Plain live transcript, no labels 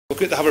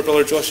great to have our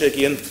brother Joshua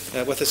again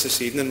with us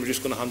this evening. We're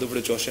just going to hand over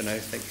to Joshua now.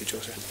 Thank you,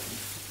 Joshua.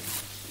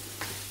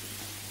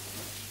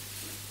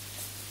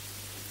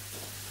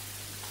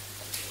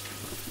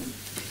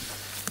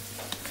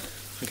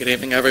 Good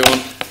evening, everyone.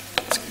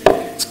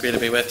 It's great to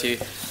be with you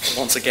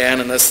once again,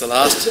 and this is the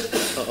last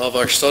of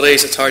our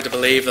studies. It's hard to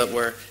believe that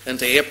we're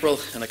into April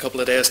in a couple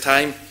of days'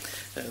 time.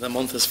 The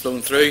month has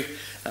flown through,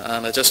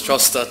 and I just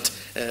trust that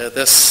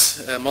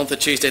this month of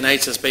Tuesday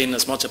nights has been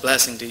as much a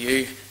blessing to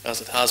you as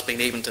it has been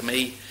even to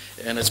me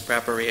in its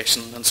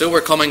preparation. And so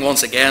we're coming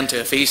once again to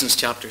Ephesians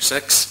chapter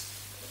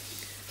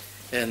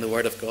 6 in the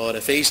Word of God.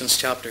 Ephesians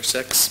chapter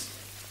 6.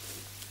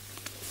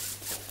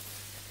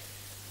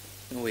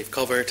 We've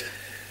covered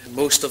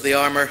most of the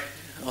armour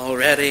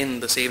already,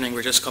 and this evening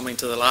we're just coming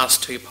to the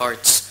last two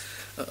parts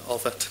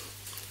of it.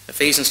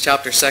 Ephesians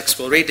chapter 6,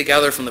 we'll read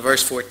together from the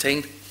verse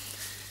 14.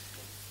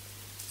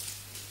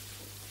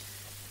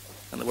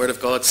 And the Word of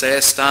God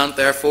says, "Stand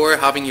therefore,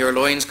 having your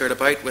loins girt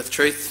about with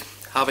truth,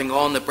 having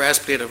on the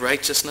breastplate of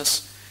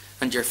righteousness,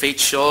 and your feet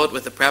shod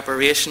with the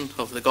preparation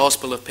of the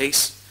gospel of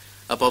peace,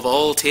 above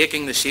all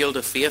taking the shield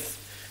of faith,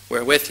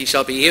 wherewith ye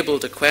shall be able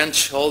to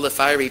quench all the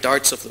fiery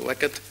darts of the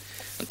wicked,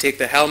 and take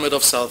the helmet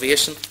of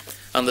salvation,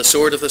 and the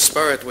sword of the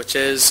Spirit, which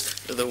is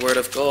the Word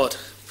of God,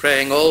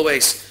 praying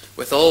always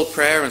with all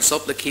prayer and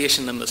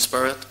supplication in the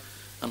Spirit,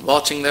 and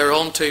watching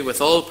thereunto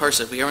with all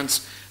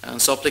perseverance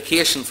and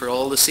supplication for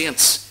all the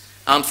saints,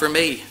 and for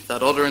me,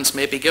 that utterance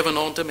may be given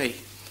unto me,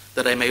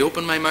 that I may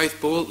open my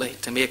mouth boldly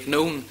to make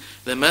known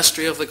the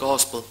mystery of the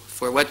gospel,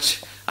 for which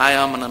I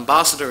am an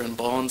ambassador in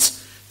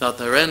bonds, that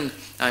therein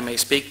I may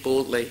speak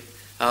boldly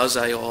as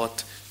I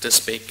ought to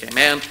speak."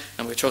 Amen.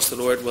 And we trust the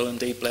Lord will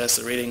indeed bless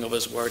the reading of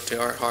his word to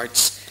our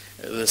hearts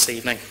this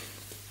evening.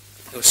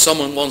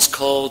 Someone once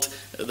called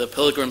the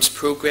Pilgrim's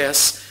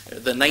Progress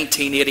the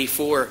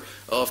 1984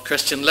 of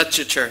Christian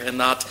literature, in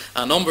that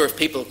a number of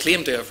people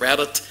claim to have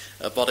read it,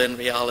 but in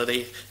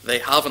reality they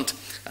haven't.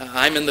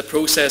 I'm in the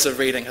process of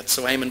reading it,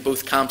 so I'm in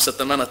both camps at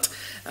the minute.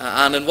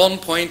 And in one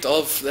point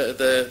of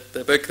the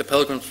book, The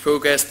Pilgrim's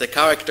Progress, the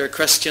character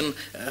Christian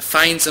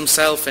finds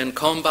himself in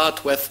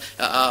combat with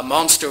a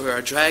monster or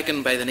a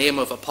dragon by the name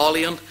of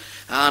Apollyon,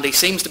 and he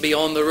seems to be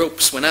on the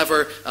ropes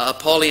whenever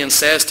Apollyon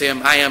says to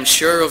him, "I am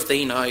sure of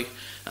thee now."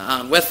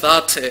 And with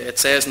that, it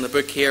says in the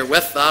book here,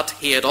 with that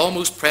he had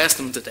almost pressed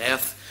him to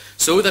death,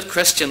 so that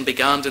Christian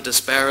began to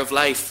despair of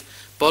life.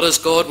 But as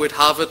God would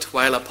have it,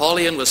 while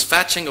Apollyon was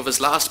fetching of his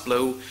last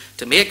blow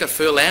to make a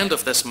full end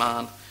of this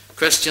man,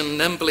 Christian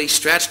nimbly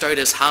stretched out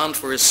his hand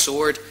for his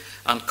sword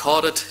and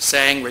caught it,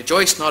 saying,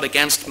 "Rejoice not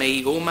against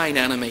me, O mine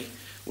enemy.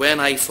 When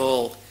I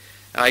fall,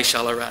 I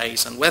shall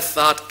arise." And with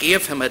that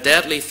gave him a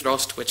deadly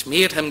thrust, which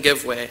made him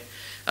give way.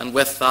 And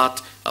with that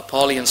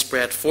Apollyon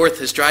spread forth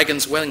his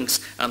dragon's wings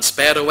and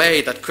sped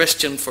away, that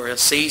Christian for a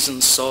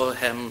season saw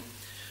him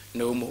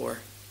no more.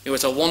 It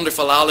was a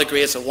wonderful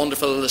allegory. It's a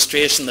wonderful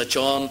illustration that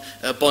John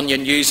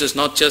Bunyan uses,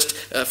 not just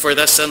for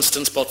this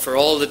instance, but for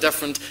all the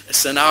different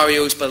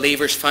scenarios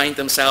believers find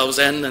themselves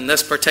in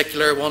this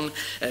particular one,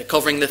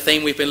 covering the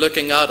theme we've been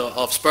looking at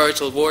of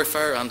spiritual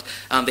warfare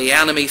and the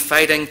enemy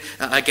fighting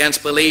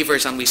against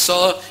believers. And we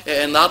saw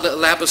in that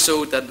little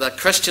episode that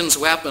Christian's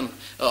weapon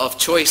of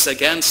choice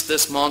against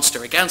this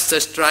monster, against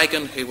this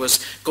dragon who was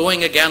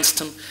going against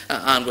him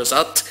and was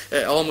at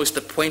almost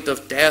the point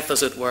of death,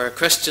 as it were,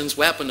 Christian's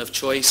weapon of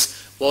choice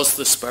was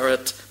the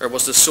Spirit, or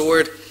was the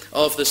sword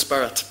of the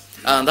Spirit.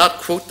 And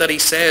that quote that he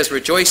says,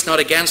 "Rejoice not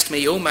against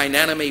me, O mine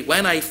enemy.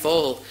 When I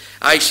fall,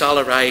 I shall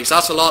arise."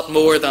 That's a lot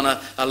more than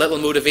a little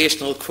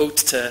motivational quote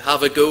to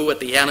have a go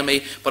at the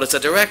enemy, but it's a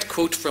direct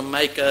quote from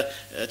Micah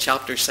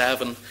chapter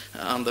 7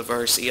 and the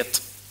verse 8.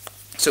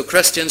 So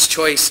Christian's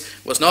choice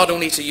was not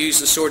only to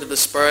use the sword of the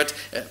Spirit,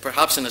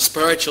 perhaps in a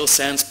spiritual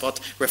sense, but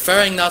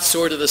referring that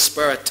sword of the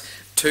Spirit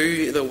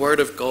to the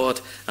Word of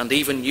God, and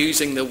even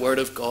using the Word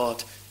of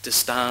God to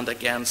stand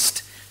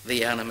against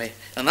the enemy.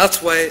 And that's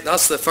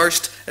the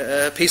first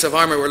piece of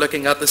armour we're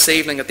looking at this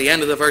evening at the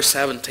end of the verse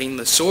 17,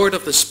 the sword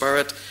of the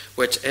Spirit,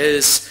 which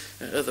is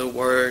the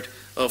Word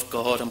of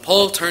God. And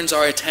Paul turns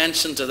our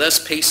attention to this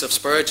piece of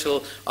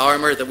spiritual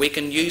armour, that we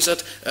can use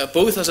it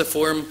both as a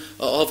form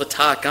of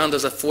attack and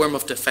as a form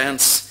of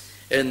defence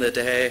in the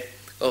day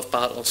of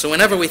battle. So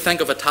whenever we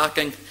think of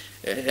attacking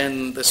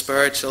in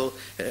spiritual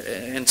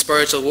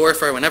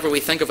warfare, whenever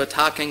we think of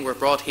attacking, we're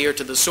brought here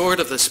to the sword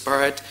of the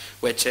Spirit,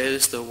 which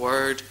is the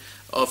Word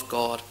of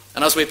God.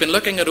 And as we've been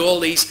looking at all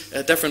these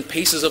different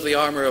pieces of the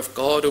armour of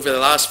God over the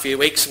last few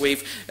weeks,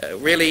 we've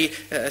really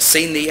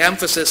seen the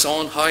emphasis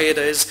on how it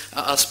is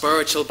a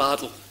spiritual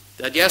battle.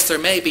 That yes, there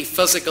may be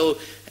physical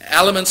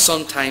elements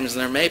sometimes,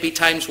 and there may be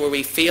times where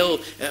we feel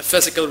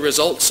physical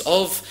results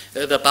of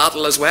the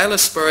battle, as well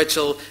as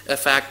spiritual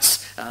effects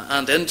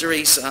and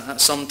injuries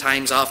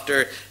sometimes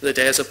after the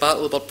days of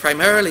battle. But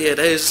primarily it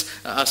is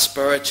a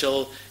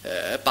spiritual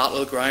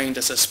battleground.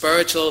 It's a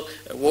spiritual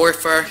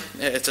warfare.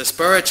 It's a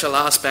spiritual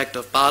aspect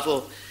of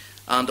battle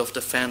and of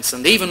defence.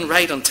 And even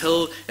right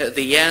until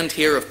the end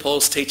here of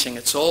Paul's teaching,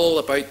 it's all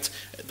about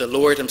the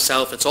Lord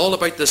himself. It's all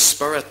about the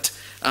Spirit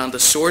and the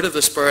sword of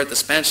the Spirit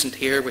that's mentioned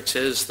here, which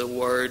is the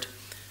Word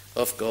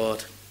of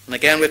God. And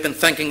again, we've been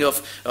thinking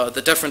of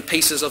the different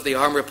pieces of the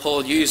armour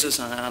Paul uses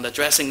and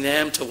addressing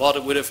them to what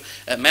it would have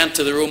meant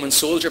to the Roman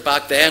soldier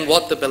back then,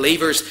 what the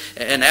believers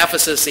in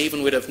Ephesus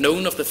even would have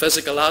known of the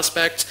physical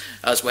aspects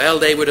as well.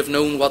 They would have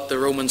known what the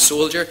Roman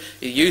soldier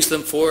used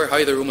them for,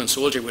 how the Roman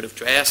soldier would have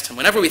dressed. And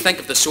whenever we think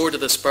of the sword of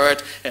the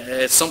Spirit,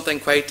 it's something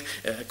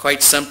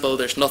quite simple.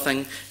 There's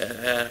nothing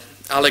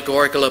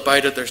allegorical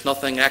about it. There's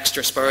nothing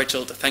extra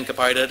spiritual to think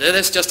about it. It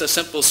is just a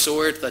simple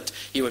sword that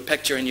you would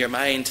picture in your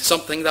mind,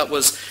 something that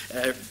was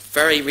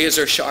very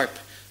razor sharp,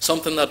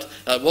 something that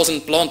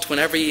wasn't blunt.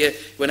 Whenever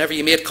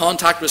you made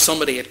contact with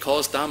somebody, it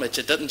caused damage.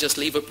 It didn't just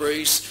leave a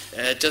bruise,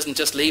 it didn't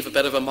just leave a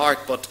bit of a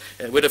mark, but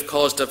it would have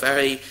caused a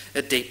very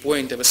deep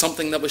wound. It was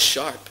something that was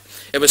sharp.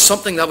 It was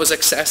something that was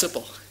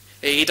accessible.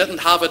 He didn't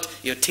have it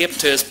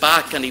taped to his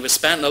back, and he was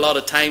spending a lot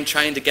of time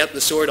trying to get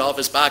the sword off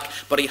his back,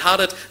 but he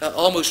had it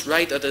almost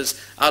right at his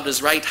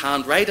right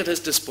hand, right at his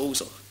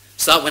disposal.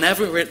 So that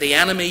whenever the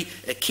enemy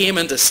came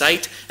into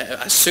sight,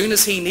 as soon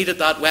as he needed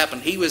that weapon,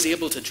 he was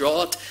able to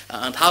draw it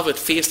and have it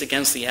faced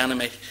against the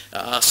enemy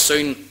as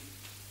soon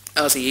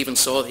as he even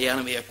saw the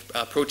enemy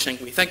approaching.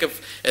 We think of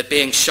it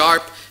being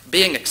sharp,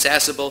 being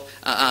accessible,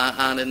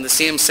 and in the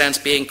same sense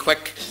being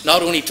quick,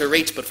 not only to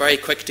reach but very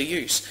quick to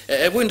use.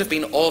 It wouldn't have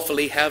been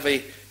awfully heavy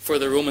for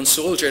the Roman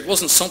soldier. It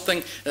wasn't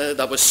something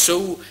that was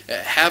so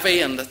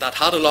heavy and that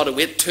had a lot of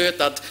weight to it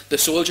that the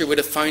soldier would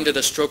have found it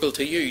a struggle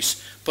to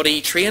use. But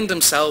he trained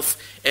himself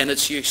in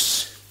its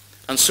use,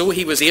 and so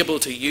he was able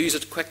to use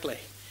it quickly.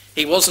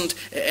 He wasn't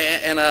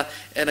in a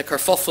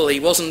kerfuffle. He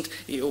wasn't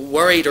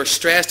worried or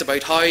stressed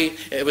about how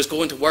it was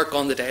going to work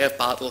on the day of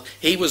battle.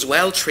 He was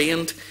well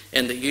trained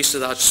in the use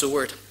of that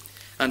sword,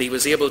 and he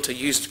was able to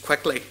use it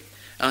quickly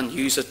and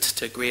use it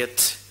to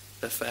great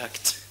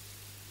effect.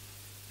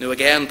 Now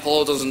again,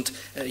 Paul doesn't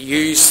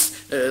use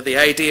the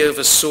idea of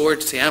a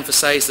sword to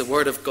emphasize the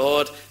Word of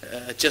God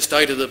just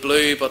out of the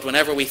blue, but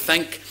whenever we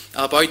think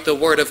about the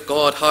Word of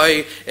God,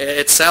 how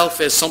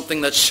itself is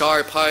something that's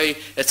sharp, how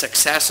it's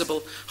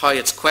accessible, how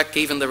it's quick.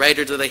 Even the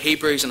writer to the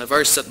Hebrews, in a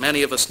verse that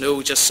many of us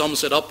know, just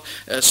sums it up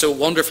so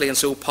wonderfully and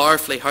so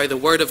powerfully, how the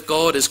Word of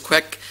God is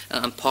quick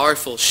and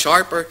powerful,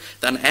 sharper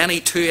than any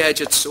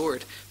two-edged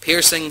sword,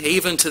 piercing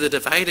even to the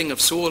dividing of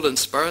soul and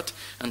spirit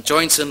and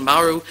joints and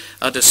marrow,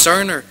 a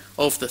discerner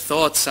of the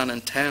thoughts and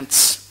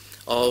intents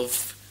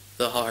of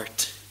the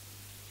heart.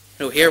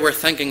 Here we're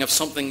thinking of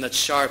something that's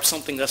sharp,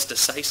 something that's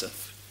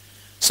decisive,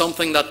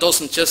 something that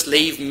doesn't just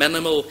leave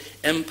minimal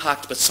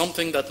impact, but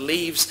something that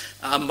leaves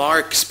a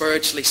mark,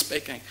 spiritually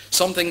speaking,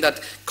 something that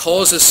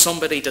causes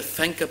somebody to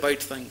think about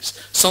things,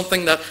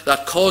 something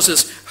that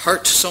causes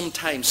hurt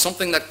sometimes,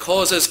 something that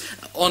causes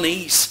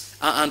unease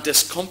and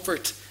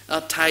discomfort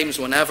at times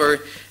whenever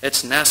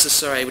it's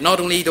necessary. Not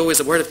only though is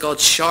the Word of God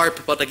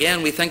sharp, but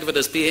again we think of it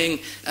as being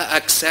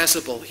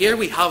accessible. Here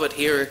we have it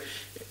here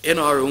in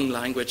our own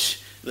language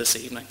this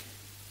evening.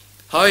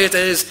 How it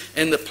is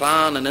in the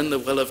plan and in the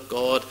will of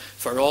God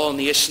for all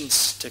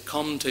nations to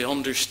come to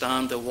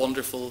understand the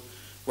wonderful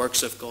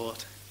works of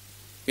God.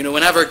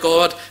 Whenever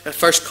God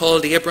first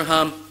called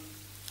Abraham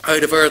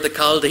out of Ur of the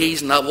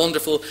Chaldees, and that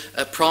wonderful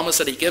promise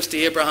that he gives to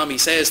Abraham, he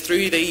says,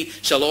 "Through thee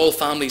shall all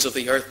families of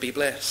the earth be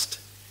blessed."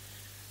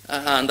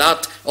 And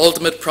that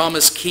ultimate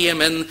promise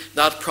came in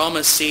that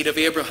promised seed of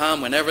Abraham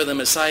whenever the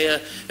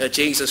Messiah,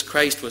 Jesus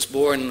Christ, was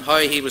born, and how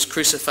he was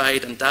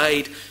crucified and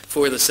died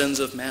for the sins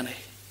of many.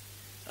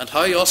 And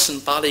how us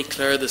in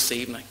Ballyclare this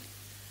evening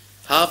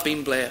have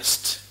been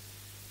blessed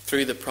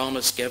through the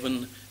promise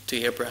given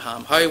to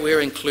Abraham. How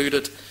we're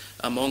included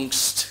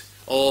amongst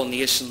all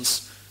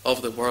nations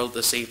of the world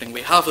this evening.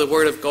 We have the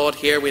Word of God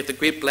here. We have the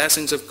great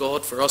blessings of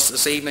God for us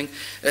this evening.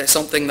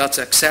 Something that's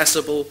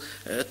accessible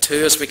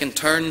to us. We can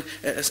turn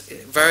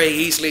very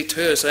easily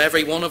to us.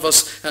 Every one of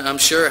us, I'm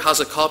sure, has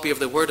a copy of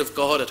the Word of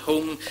God at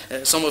home.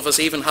 Some of us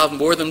even have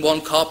more than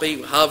one copy.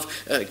 We have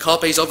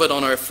copies of it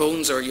on our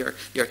phones or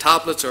your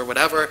tablets or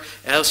whatever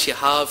else you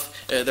have.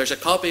 There's a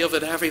copy of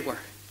it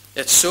everywhere.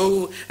 It's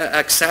so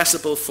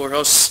accessible for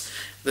us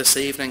this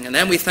evening. And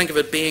then we think of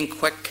it being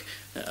quick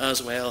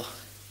as well.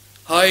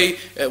 How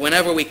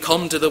whenever we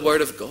come to the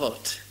Word of God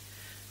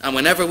and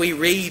whenever we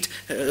read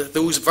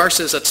those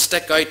verses that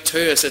stick out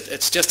to us,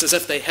 it's just as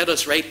if they hit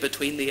us right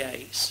between the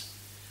eyes.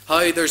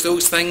 How there's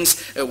those things,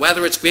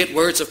 whether it's great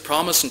words of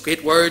promise and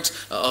great words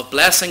of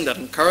blessing that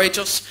encourage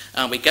us,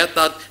 and we get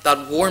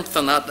that warmth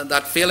and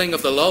that feeling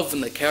of the love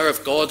and the care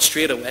of God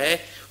straight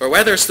away, or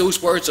whether it's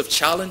those words of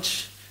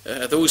challenge,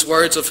 those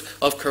words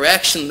of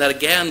correction that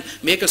again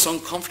make us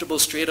uncomfortable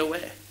straight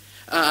away.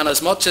 And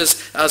as much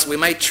as we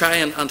might try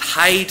and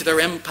hide their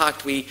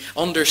impact, we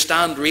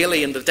understand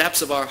really in the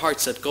depths of our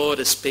hearts that God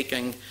is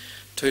speaking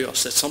to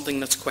us. It's something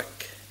that's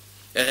quick.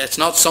 It's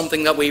not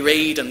something that we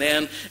read and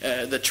then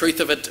the truth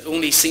of it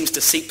only seems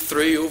to seep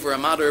through over a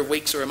matter of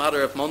weeks or a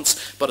matter of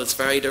months, but it's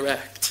very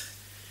direct.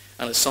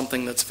 And it's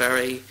something that's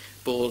very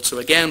bold. So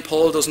again,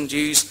 Paul doesn't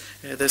use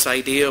this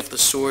idea of the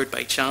sword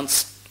by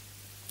chance,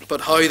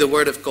 but how the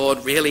Word of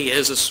God really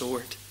is a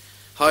sword.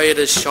 how it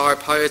is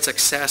sharp, how it's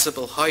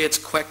accessible, how it's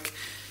quick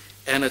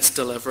in its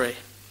delivery.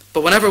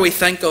 But whenever we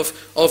think of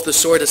the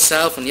sword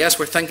itself, and yes,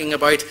 we're thinking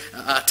about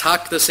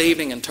attack this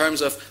evening in terms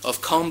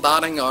of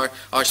combating our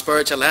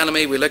spiritual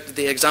enemy. We looked at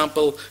the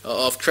example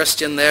of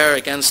Christian there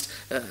against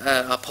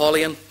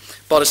Apollyon.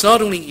 But it's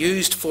not only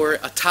used for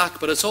attack,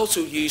 but it's also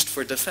used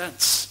for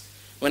defense.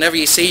 Whenever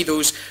you see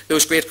those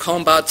great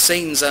combat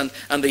scenes and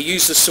they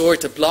use the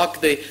sword to block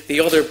the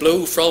other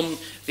blow from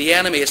the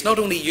enemy, it's not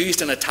only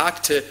used in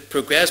attack to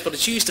progress, but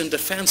it's used in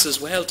defense as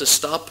well to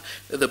stop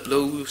the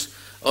blows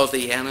of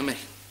the enemy.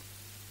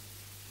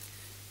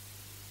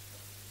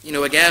 You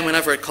know, again,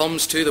 whenever it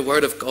comes to the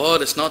Word of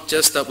God, it's not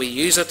just that we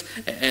use it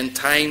in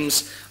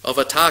times of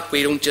attack.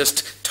 We don't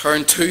just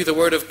turn to the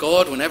Word of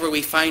God whenever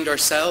we find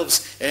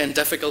ourselves in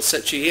difficult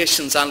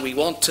situations and we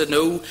want to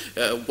know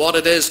what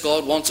it is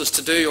God wants us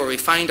to do, or we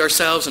find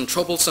ourselves in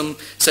troublesome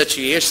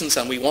situations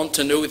and we want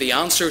to know the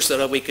answers so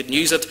that we could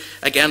use it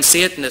against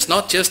Satan. It's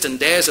not just in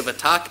days of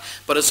attack,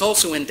 but it's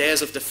also in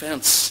days of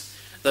defense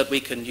that we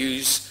can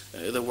use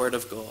the Word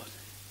of God.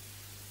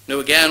 Now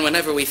again,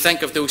 whenever we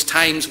think of those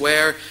times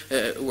where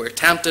we're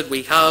tempted,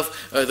 we have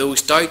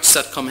those doubts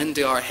that come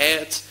into our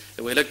heads.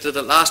 We looked at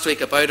it last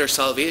week about our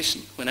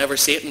salvation. Whenever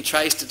Satan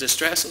tries to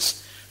distress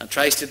us and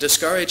tries to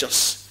discourage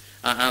us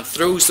and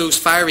throws those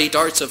fiery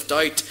darts of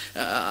doubt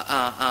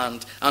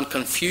and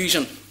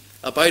confusion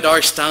about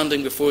our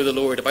standing before the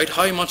Lord, about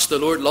how much the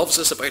Lord loves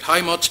us, about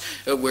how much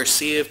we're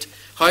saved,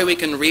 how we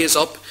can raise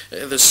up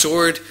the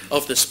sword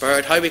of the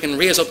Spirit, how we can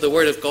raise up the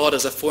Word of God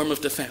as a form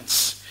of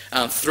defense,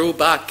 and throw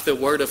back the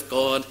Word of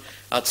God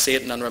at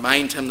Satan and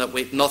remind him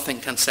that nothing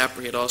can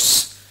separate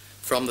us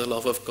from the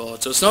love of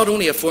God. So it's not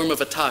only a form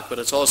of attack, but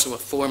it's also a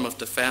form of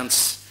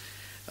defense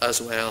as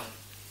well.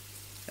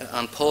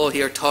 And Paul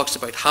here talks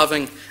about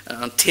having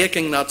and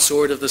taking that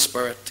sword of the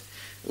Spirit,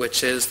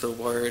 which is the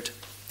Word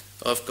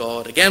of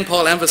God. Again,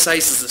 Paul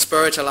emphasizes the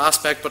spiritual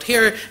aspect, but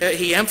here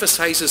he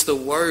emphasizes the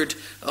Word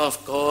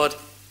of God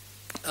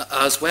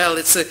as well.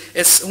 It's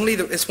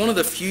one of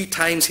the few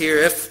times here,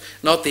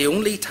 if not the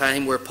only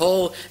time, where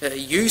Paul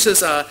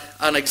uses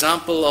an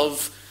example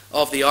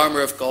of the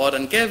armour of God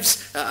and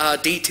gives a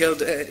detailed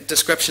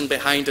description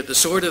behind it. The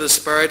sword of the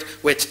Spirit,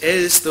 which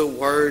is the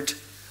Word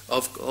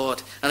of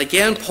God. And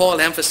again, Paul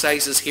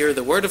emphasizes here,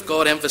 the Word of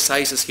God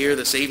emphasizes here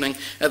this evening,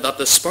 that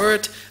the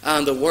Spirit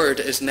and the Word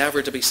is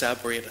never to be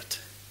separated.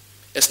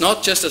 It's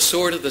not just a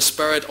sword of the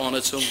Spirit on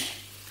its own,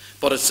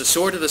 but it's the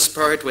sword of the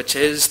Spirit which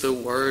is the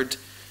Word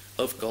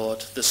of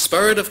God. The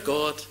Spirit of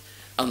God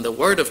and the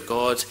Word of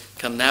God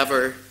can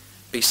never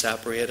be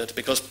separated,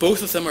 because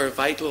both of them are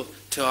vital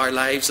to our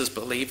lives as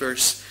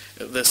believers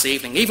this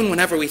evening. Even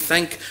whenever we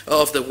think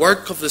of the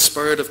work of the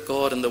Spirit of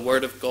God and the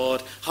Word of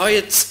God, how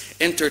it's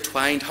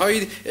intertwined, how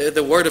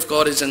the Word of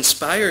God is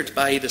inspired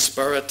by the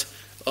Spirit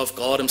of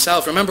God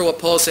himself. Remember what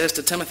Paul says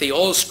to Timothy: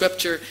 all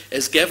Scripture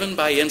is given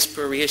by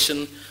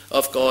inspiration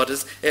of God.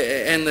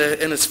 In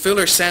its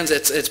fuller sense,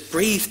 it's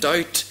breathed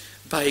out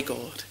by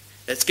God.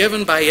 It's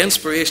given by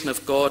inspiration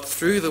of God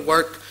through the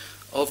work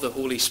of the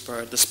Holy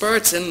Spirit. The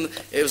Spirit's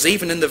it was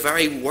even in the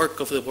very work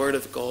of the Word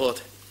of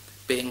God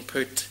being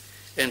put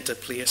into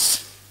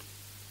place.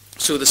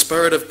 So the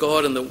Spirit of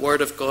God and the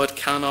Word of God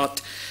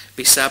cannot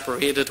be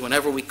separated.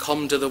 Whenever we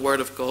come to the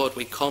Word of God,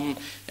 we come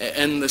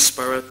in the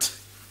Spirit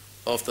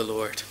of the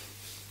Lord.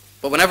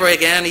 But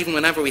even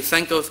whenever we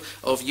think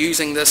of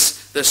using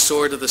this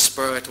sword of the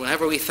Spirit,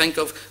 whenever we think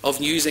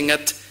of using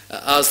it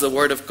as the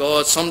Word of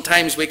God,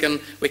 sometimes we can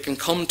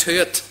come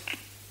to it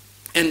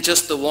in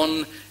just the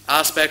one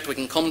aspect. We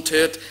can come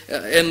to it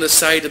in the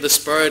side of the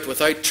Spirit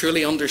without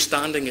truly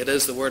understanding it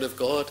is the Word of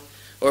God.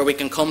 Or we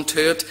can come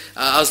to it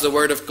as the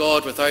Word of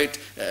God without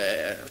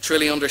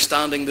truly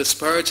understanding the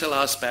spiritual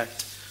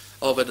aspect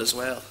of it as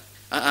well.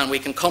 And we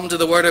can come to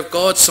the Word of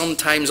God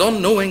sometimes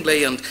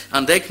unknowingly and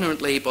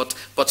ignorantly, but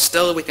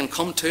still we can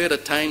come to it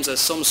at times as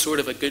some sort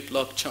of a good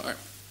luck charm.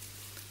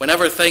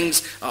 Whenever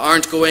things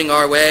aren't going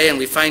our way and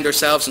we find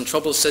ourselves in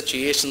troubled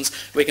situations,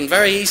 we can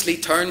very easily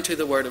turn to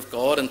the Word of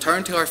God and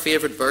turn to our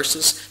favourite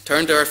verses,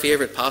 turn to our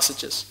favourite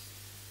passages.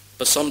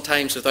 But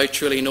sometimes without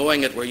truly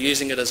knowing it, we're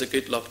using it as a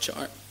good luck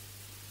charm.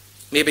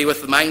 Maybe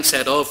with the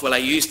mindset of, well, I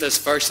used this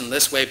verse in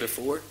this way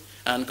before,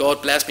 and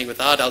God bless me with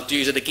that, I'll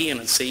use it again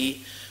and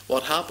see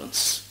what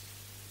happens.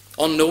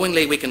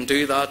 Unknowingly we can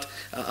do that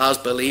as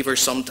believers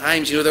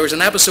sometimes. You know, there was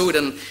an episode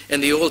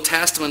in the Old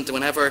Testament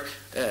whenever,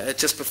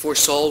 just before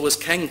Saul was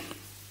king,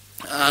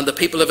 and the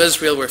people of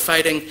Israel were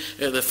fighting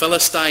the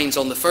Philistines.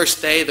 On the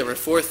first day there were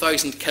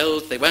 4,000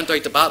 killed. They went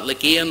out to battle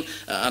again,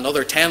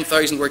 another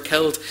 10,000 were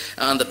killed,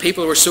 and the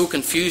people were so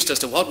confused as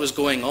to what was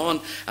going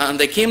on, and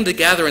they came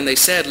together and they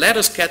said, let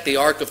us get the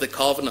Ark of the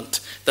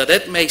Covenant, that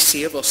it may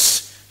save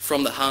us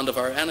from the hand of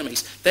our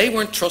enemies. They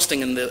weren't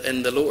trusting in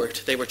the Lord,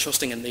 they were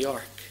trusting in the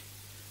Ark.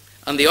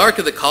 And the Ark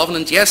of the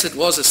Covenant, yes, it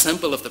was a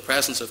symbol of the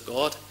presence of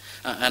God,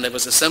 and it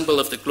was a symbol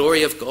of the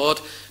glory of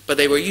God, but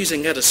they were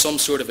using it as some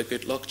sort of a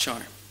good luck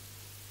charm.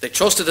 They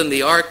trusted in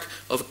the Ark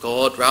of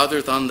God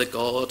rather than the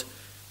God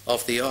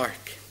of the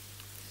Ark.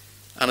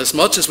 And as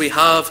much as we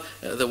have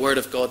the Word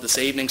of God this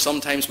evening,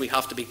 sometimes we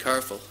have to be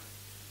careful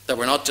that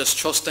we're not just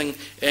trusting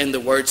in the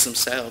words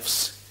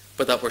themselves,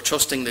 but that we're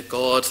trusting the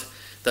God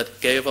that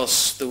gave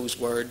us those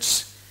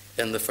words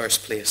in the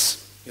first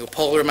place.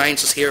 Paul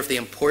reminds us here of the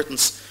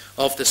importance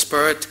of the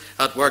Spirit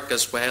at work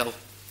as well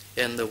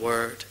in the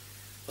Word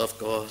of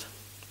God.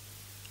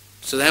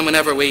 So then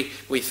whenever we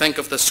think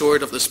of the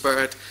sword of the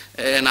Spirit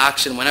in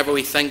action, whenever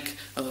we think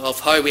of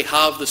how we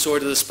have the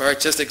sword of the Spirit,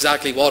 just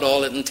exactly what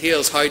all it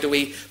entails, how do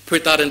we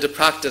put that into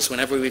practice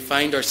whenever we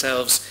find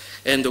ourselves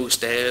in those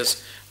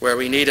days where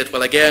we need it?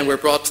 Well, again, we're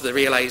brought to the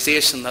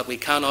realization that we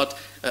cannot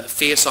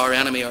face our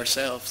enemy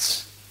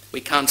ourselves. We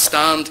can't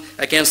stand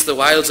against the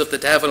wiles of the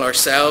devil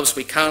ourselves.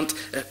 We can't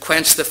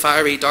quench the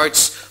fiery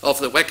darts of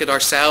the wicked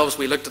ourselves.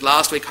 We looked at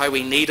last week how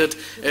we needed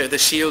the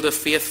shield of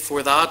faith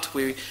for that.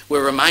 We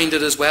were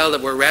reminded as well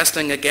that we're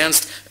wrestling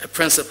against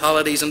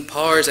principalities and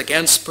powers,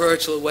 against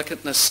spiritual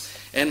wickedness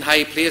in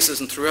high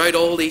places. And throughout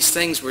all these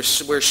things,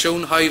 we're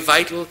shown how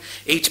vital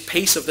each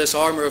piece of this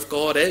armour of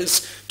God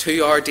is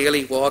to our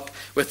daily walk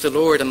with the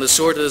Lord. And the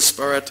sword of the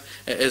Spirit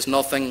is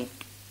nothing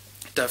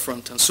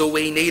different. And so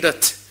we need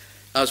it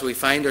as we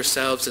find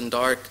ourselves in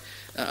dark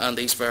and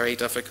these very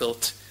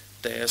difficult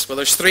days. Well,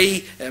 there's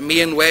three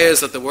main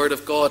ways that the Word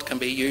of God can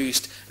be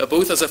used,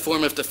 both as a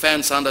form of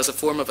defence and as a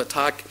form of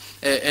attack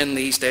in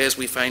these days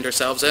we find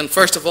ourselves in.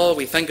 First of all,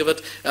 we think of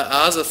it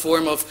as a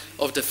form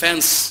of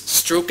defence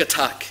stroke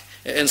attack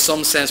in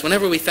some sense.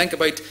 Whenever we think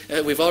about,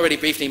 we've already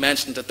briefly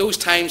mentioned that those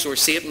times where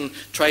Satan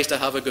tries to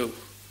have a go,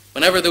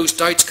 whenever those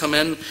doubts come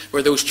in,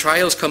 where those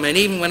trials come in,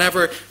 even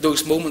whenever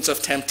those moments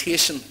of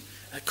temptation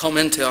come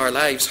into our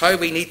lives, how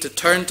we need to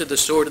turn to the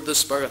sword of the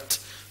Spirit,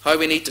 how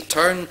we need to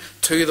turn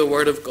to the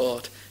Word of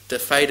God to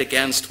fight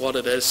against what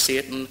it is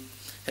Satan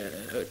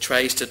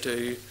tries to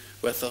do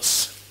with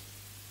us.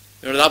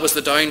 That was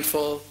the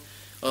downfall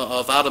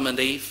of Adam and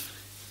Eve.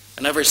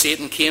 Whenever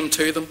Satan came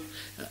to them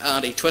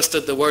and he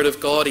twisted the Word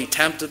of God, he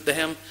tempted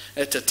them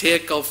to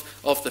take of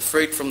the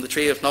fruit from the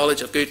tree of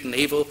knowledge of good and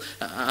evil.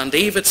 And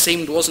Eve, it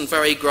seemed, wasn't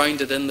very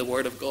grounded in the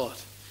Word of God.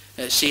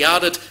 She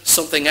added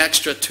something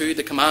extra to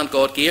the command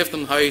God gave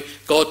them, how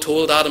God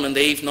told Adam and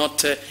Eve not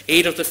to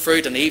eat of the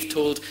fruit, and Eve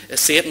told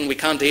Satan we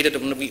can't eat it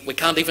and we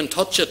can't even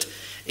touch it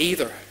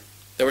either.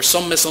 There was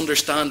some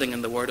misunderstanding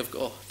in the Word of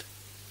God.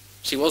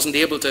 She wasn't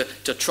able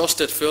to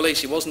trust it fully.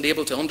 She wasn't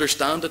able to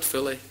understand it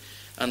fully.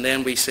 And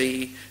then we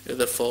see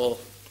the fall.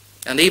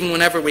 And even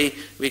whenever we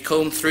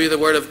comb through the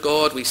Word of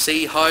God, we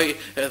see how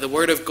the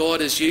Word of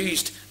God is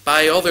used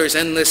by others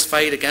in this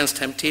fight against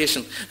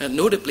temptation, and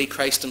notably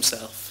Christ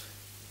himself.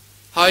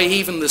 How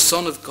even the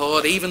Son of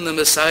God, even the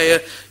Messiah,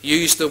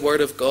 used the Word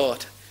of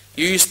God,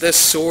 used this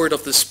sword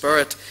of the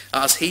Spirit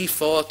as he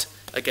fought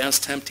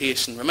against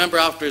temptation. Remember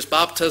after his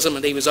baptism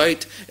and he was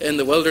out in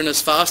the wilderness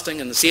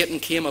fasting, and Satan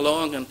came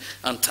along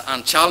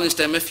and challenged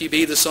him, if you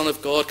be the Son of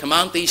God,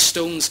 command these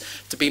stones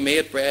to be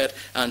made bread.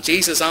 And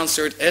Jesus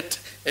answered, it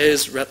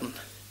is written,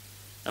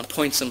 and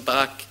points him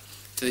back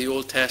to the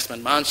Old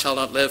Testament. Man shall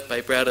not live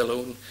by bread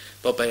alone,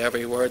 but by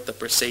every word that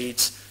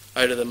proceeds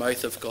out of the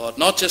mouth of God.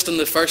 Not just in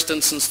the first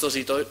instance does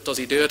he do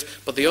it,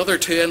 but the other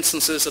two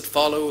instances that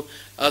follow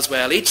as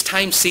well. Each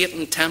time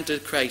Satan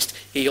tempted Christ,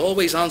 he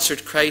always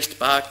answered Christ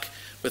back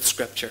with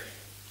Scripture,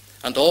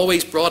 and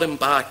always brought him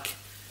back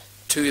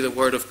to the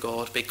Word of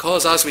God.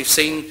 Because as we've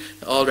seen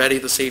already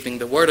this evening,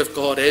 the Word of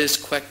God is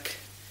quick,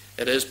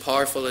 it is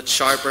powerful, it's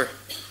sharper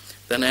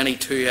than any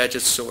two-edged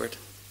sword.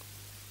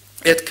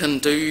 It can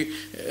do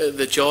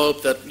the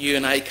job that you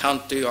and I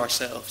can't do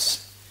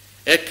ourselves.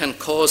 It can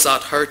cause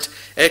that hurt.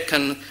 It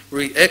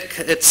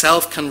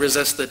itself can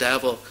resist the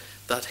devil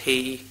that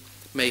he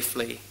may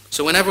flee.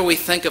 So whenever we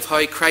think of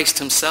how Christ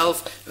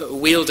himself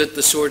wielded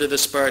the sword of the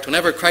Spirit,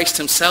 whenever Christ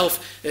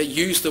himself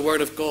used the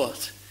Word of God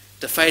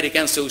to fight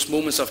against those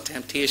moments of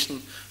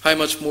temptation, how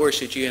much more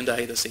should you and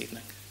I this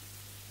evening?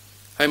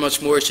 How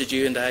much more should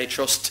you and I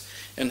trust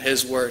in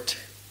his Word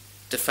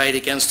to fight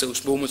against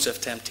those moments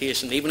of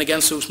temptation, even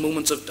against those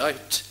moments of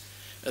doubt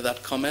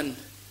that come in?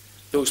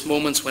 Those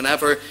moments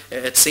whenever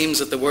it seems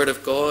that the Word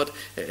of God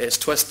is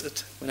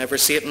twisted, whenever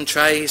Satan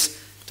tries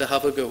to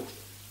have a go.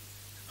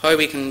 How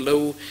we can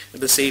know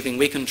this evening,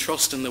 we can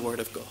trust in the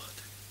Word of God.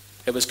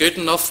 It was good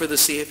enough for the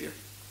Saviour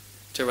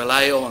to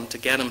rely on to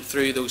get him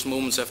through those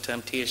moments of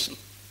temptation.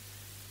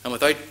 And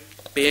without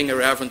being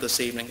irreverent this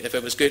evening, if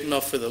it was good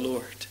enough for the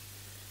Lord,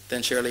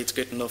 then surely it's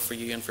good enough for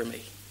you and for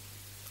me.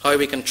 How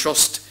we can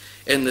trust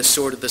in the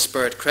sword of the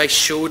Spirit. Christ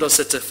showed us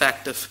it's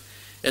effective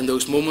in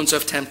those moments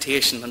of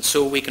temptation, and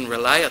so we can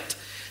rely it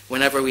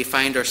whenever we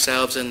find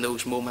ourselves in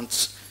those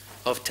moments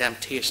of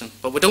temptation.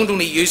 But we don't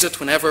only use it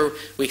whenever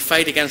we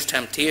fight against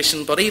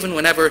temptation, but even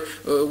whenever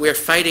we're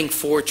fighting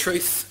for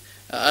truth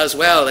as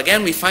well.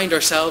 Again, we find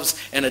ourselves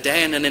in a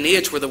day and in an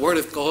age where the Word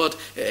of God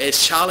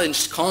is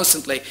challenged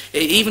constantly.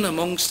 Even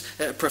amongst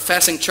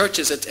professing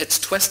churches, it's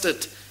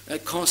twisted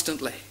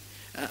constantly.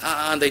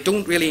 And they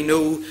don't really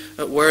know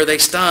where they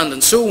stand.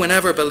 And so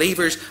whenever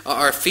believers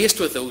are faced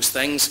with those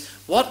things,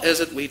 what is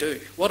it we do?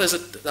 What is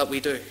it that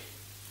we do?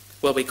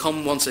 Well, we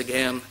come once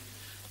again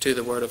to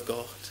the Word of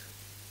God.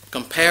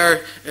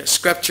 Compare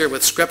Scripture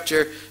with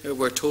Scripture,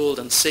 we're told,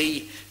 and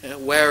see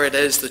where it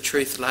is the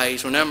truth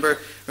lies.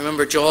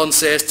 Remember John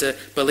says to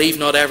believe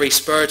not every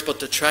spirit,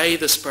 but to try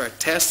the Spirit,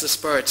 test the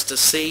spirits to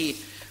see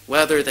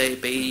whether they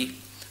be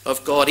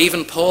of God.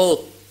 Even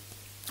Paul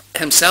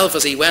himself,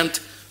 as he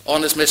went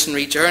on his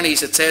missionary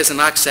journeys, it says in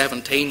Acts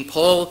 17,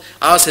 Paul,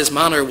 as his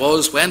manner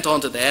was, went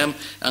unto them,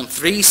 and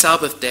 3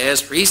 Sabbath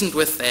days reasoned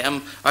with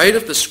them out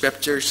of the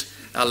Scriptures,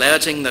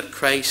 alleging that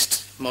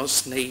Christ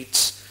must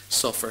needs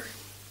suffer.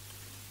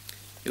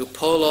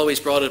 Paul always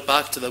brought it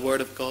back to the Word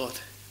of God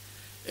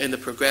in the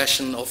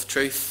progression of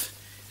truth,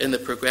 in the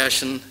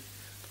progression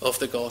of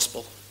the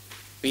gospel.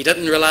 He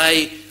didn't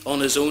rely on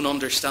his own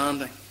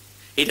understanding.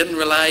 He didn't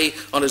rely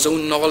on his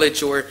own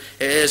knowledge or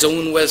his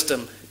own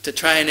wisdom to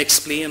try and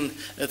explain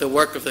the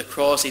work of the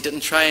cross. He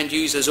didn't try and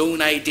use his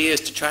own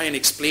ideas to try and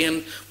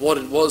explain what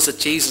it was that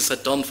Jesus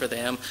had done for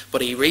them,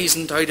 but he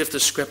reasoned out of the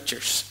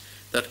Scriptures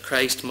that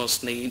Christ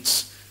must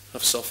needs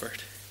have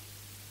suffered.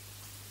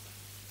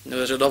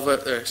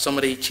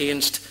 Somebody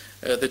changed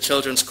the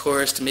children's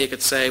chorus to make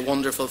it say,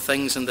 wonderful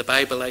things in the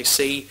Bible I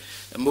see,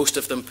 most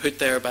of them put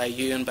there by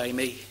you and by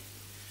me.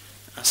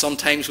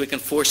 Sometimes we can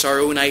force our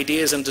own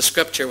ideas into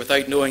Scripture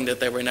without knowing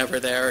that they were never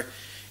there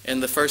in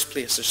the first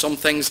place. There's some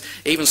things,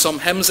 even some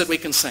hymns that we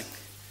can sing,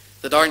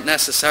 that aren't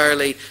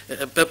necessarily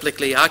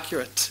biblically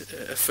accurate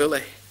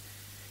fully.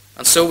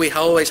 And so we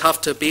always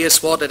have to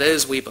base what it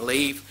is we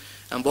believe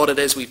and what it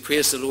is we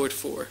praise the Lord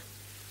for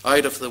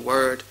out of the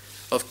Word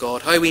of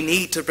God. How we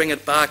need to bring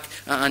it back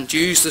and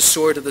use the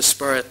sword of the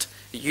Spirit,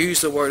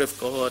 use the Word of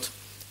God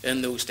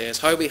in those days.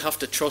 How we have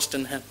to trust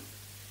in Him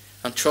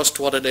and trust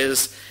what it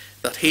is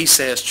that He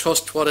says,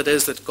 trust what it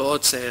is that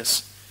God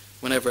says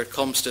whenever it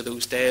comes to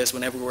those days,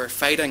 whenever we're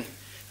fighting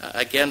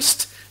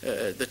against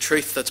the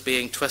truth that's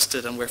being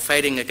twisted and we're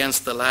fighting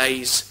against the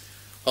lies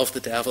of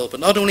the devil. But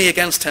not only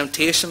against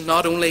temptation,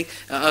 not only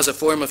as a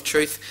form of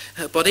truth,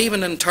 but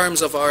even in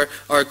terms of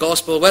our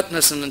gospel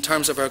witness and in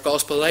terms of our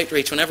gospel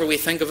outreach. Whenever we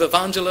think of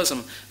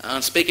evangelism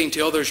and speaking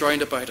to others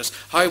round about us,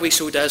 how we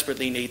so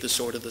desperately need the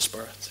sword of the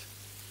Spirit,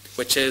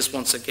 which is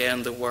once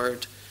again the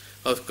Word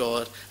of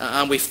God.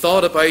 And we've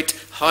thought about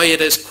how it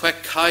is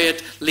quick, how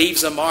it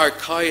leaves a mark,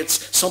 how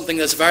it's something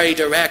that's very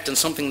direct and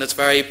something that's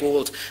very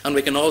bold. And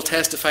we can all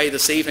testify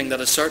this evening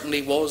that it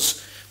certainly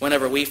was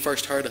whenever we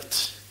first heard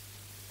it.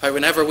 How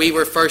whenever we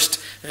were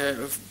first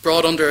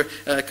brought under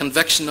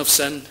conviction of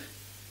sin,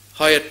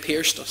 how it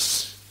pierced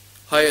us,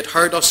 how it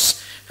hurt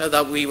us,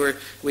 that we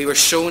were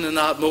shown in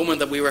that moment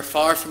that we were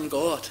far from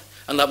God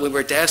and that we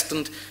were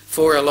destined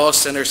for a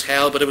lost sinner's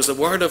hell. But it was the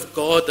Word of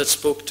God that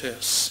spoke to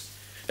us.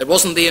 It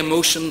wasn't the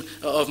emotion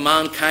of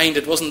mankind,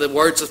 it wasn't the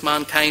words of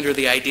mankind or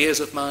the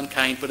ideas of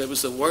mankind, but it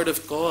was the Word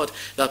of God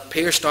that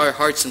pierced our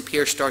hearts and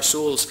pierced our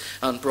souls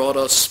and brought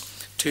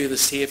us to the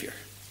Saviour.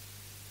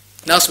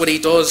 And that's what He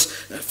does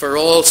for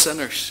all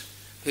sinners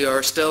who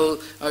are still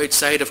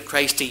outside of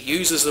Christ. He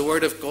uses the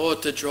Word of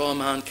God to draw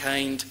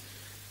mankind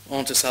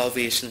onto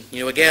salvation.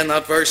 Again,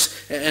 that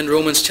verse in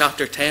Romans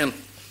chapter 10,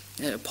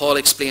 Paul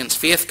explains,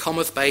 faith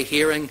cometh by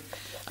hearing,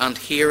 and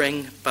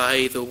hearing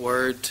by the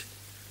Word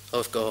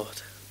of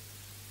God.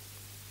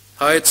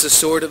 How it's the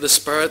sword of the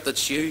Spirit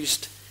that's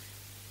used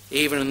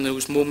even in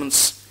those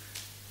moments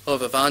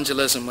of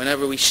evangelism,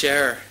 whenever we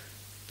share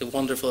the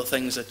wonderful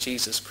things that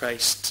Jesus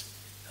Christ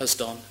has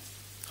done.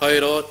 How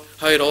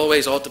it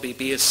always ought to be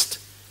based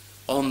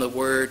on the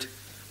Word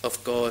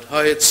of God. How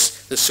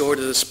it's the sword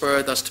of the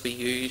Spirit that's to be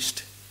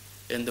used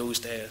in those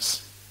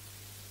days.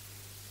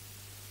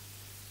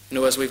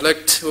 As we've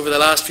looked over the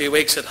last few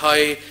weeks at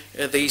how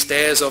these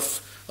days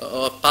of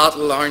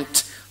battle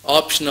aren't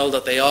optional,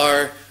 that they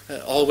are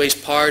always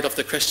part of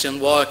the Christian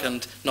walk,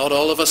 and not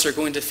all of us are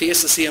going to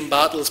face the same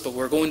battles, but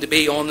we're going to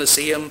be on the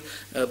same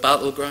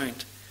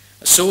battleground.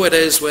 So it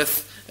is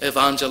with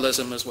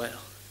evangelism as well.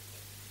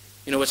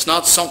 It's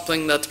not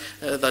something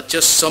that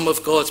just some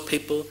of God's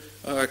people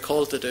are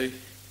called to do.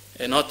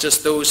 Not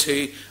just those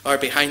who are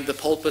behind the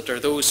pulpit or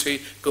those who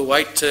go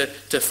out to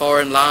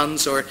foreign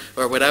lands or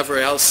whatever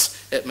else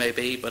it may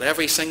be. But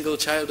every single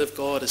child of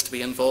God is to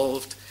be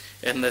involved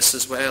in this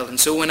as well. And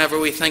so whenever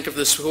we think of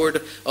the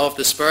sword of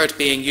the Spirit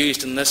being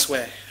used in this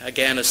way,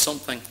 again, is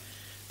something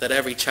that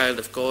every child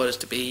of God is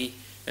to be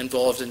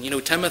involved in.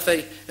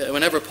 Timothy,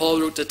 whenever Paul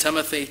wrote to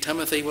Timothy,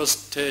 Timothy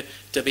was to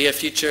be a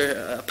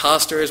future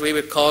pastor, as we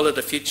would call it,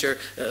 a future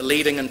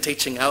leading and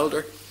teaching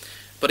elder.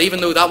 But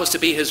even though that was to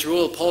be his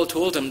role, Paul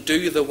told him,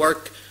 do the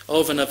work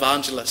of an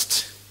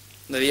evangelist.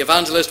 Now, the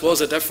evangelist was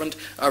a different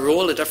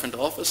role, a different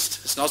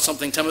office. It's not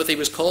something Timothy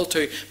was called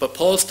to, but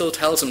Paul still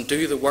tells him,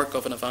 do the work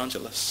of an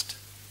evangelist.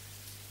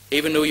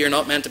 Even though you're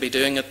not meant to be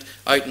doing it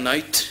out and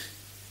out,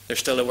 there's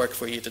still a work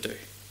for you to do.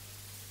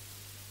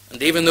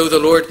 And even though the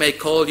Lord may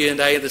call you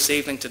and I this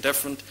evening to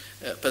different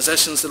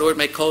positions, the Lord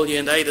may call you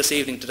and I this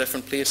evening to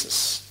different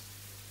places,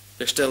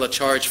 there's still a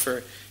charge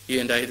for you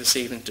and I this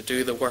evening to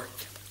do the work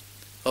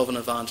of an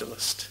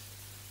evangelist.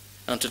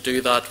 And to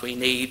do that, we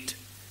need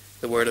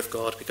the Word of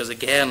God, because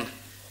again,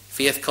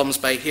 faith comes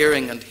by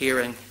hearing, and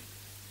hearing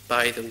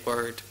by the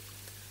Word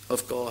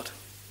of God.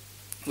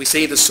 We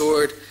see the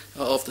sword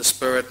of the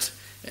Spirit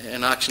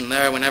in action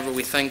there whenever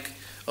we think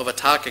of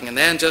attacking. And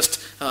then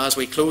just as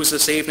we close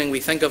this evening, we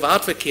think of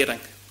advocating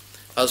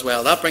as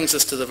well. That brings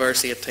us to the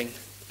verse 18.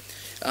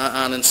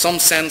 And in some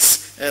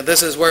sense,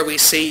 this is where we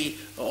see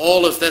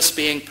all of this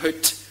being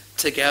put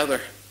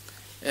together.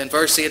 In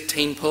verse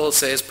 18, Paul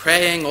says,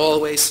 praying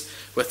always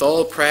with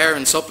all prayer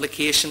and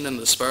supplication in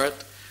the Spirit,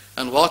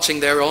 and watching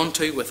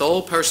thereunto with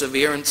all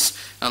perseverance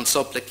and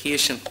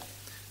supplication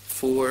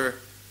for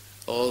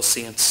all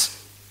saints.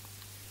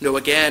 Now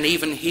again,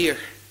 even here,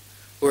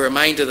 we're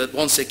reminded that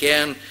once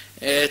again,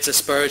 it's a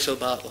spiritual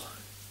battle,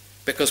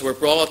 because we're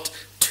brought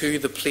to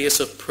the place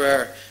of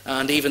prayer,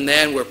 and even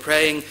then we're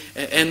praying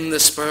in the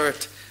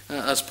Spirit,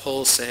 as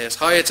Paul says.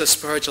 How it's a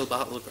spiritual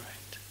battleground.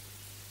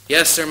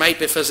 Yes, there might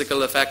be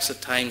physical effects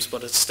at times,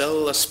 but it's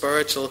still a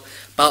spiritual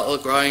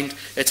battleground.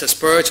 It's a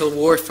spiritual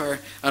warfare,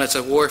 and it's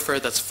a warfare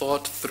that's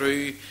fought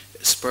through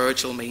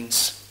spiritual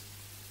means.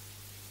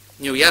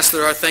 Yes,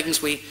 there are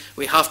things we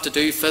have to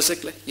do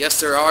physically. Yes,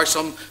 there are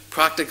some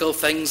practical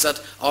things that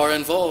are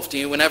involved.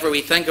 Whenever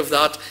we think of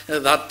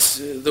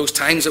those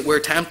times that we're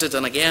tempted,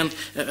 and again,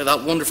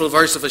 that wonderful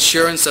verse of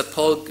assurance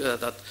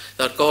that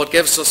that God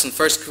gives us in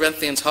 1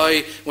 Corinthians, how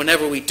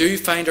whenever we do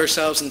find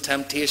ourselves in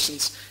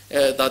temptations,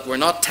 that we're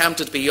not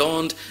tempted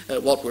beyond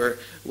what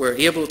we're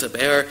able to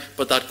bear,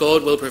 but that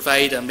God will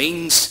provide a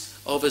means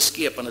of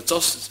escape. And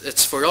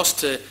it's for us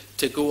to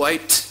go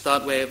out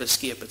that way of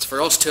escape. It's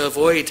for us to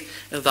avoid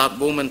that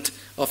moment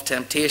of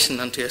temptation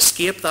and to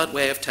escape that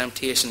way of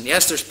temptation.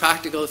 Yes, there's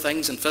practical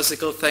things and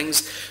physical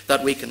things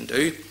that we can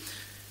do,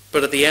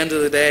 but at the end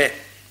of the day,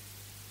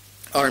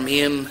 our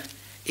main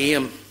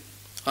aim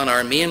and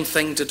our main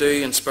thing to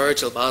do in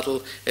spiritual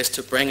battle is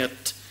to bring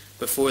it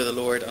before the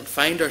Lord and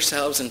find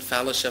ourselves in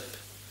fellowship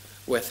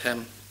with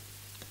Him,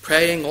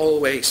 praying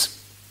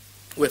always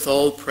with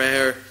all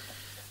prayer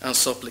and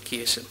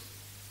supplication.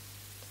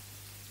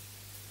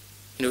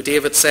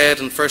 David said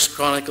in 1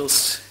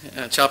 Chronicles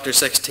chapter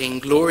 16,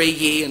 glory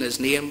ye in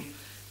His name.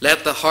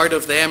 Let the heart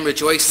of them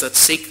rejoice that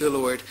seek the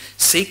Lord.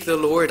 Seek the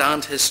Lord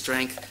and His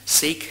strength.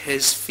 Seek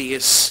His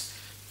face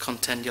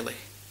continually.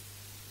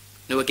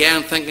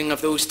 Again, thinking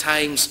of those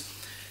times,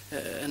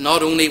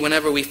 not only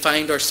whenever we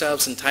find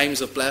ourselves in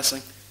times of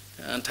blessing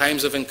and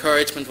times of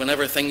encouragement,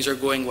 whenever things are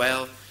going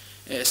well,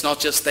 it's not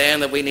just then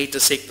that we need to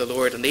seek the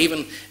Lord. And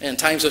even in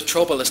times of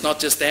trouble, it's not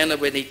just then that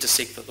we need to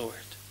seek the Lord.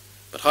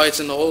 But how it's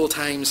in all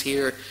times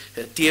here,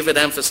 David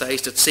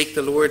emphasized it, seek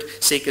the Lord,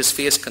 seek His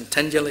face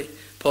continually.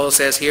 Paul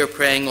says here,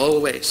 praying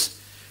always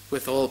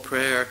with all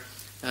prayer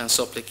and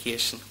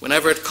supplication.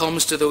 Whenever it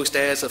comes to those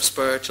days of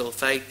spiritual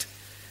fight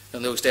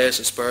and those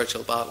days of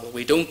spiritual battle,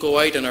 we don't go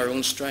out in our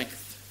own strength.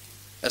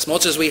 As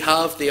much as we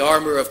have the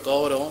armour of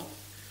God on,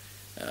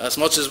 as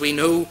much as we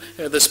know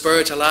the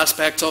spiritual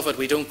aspects of it,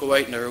 we don't go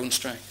out in our own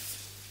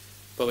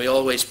strength. But we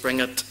always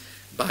bring it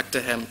back to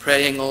Him,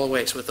 praying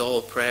always with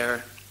all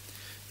prayer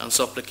and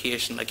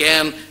supplication.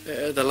 Again,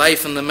 the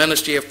life and the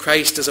ministry of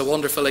Christ is a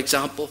wonderful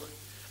example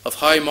of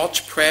how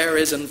much prayer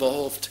is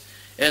involved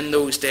in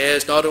those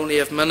days, not only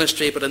of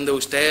ministry, but in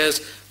those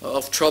days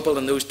of trouble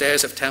and those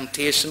days of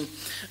temptation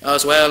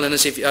as well. And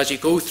as you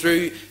go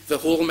through the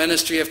whole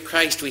ministry of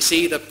Christ, we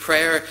see that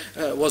prayer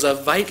was a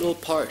vital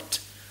part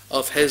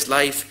of His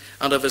life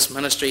and of His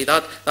ministry.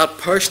 That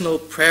personal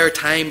prayer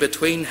time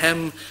between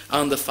Him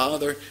and the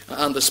Father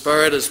and the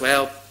Spirit as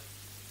well,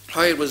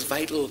 how it was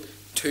vital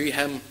to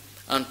Him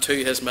and to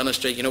His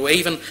ministry.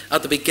 Even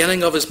at the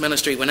beginning of His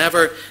ministry,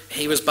 whenever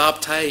He was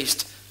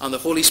baptized and the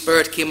Holy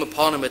Spirit came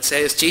upon Him, it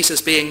says,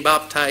 Jesus being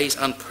baptized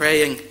and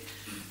praying,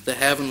 the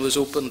heaven was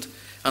opened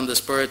and the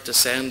Spirit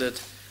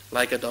descended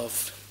like a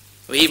dove.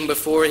 Even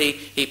before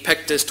he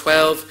picked His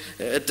 12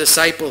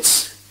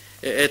 disciples,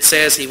 it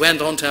says He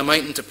went onto a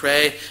mountain to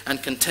pray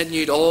and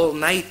continued all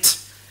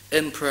night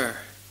in prayer.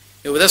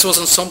 This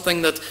wasn't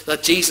something that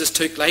Jesus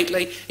took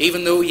lightly.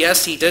 Even though,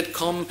 yes, He did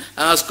come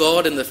as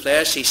God in the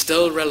flesh, He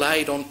still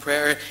relied on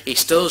prayer. He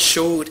still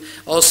showed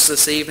us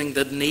this evening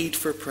the need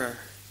for prayer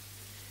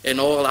in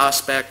all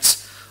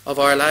aspects of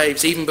our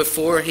lives. Even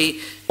before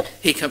he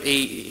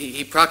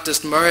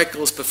practiced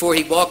miracles, before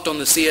He walked on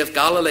the Sea of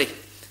Galilee,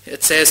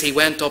 it says He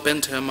went up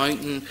into a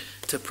mountain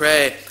to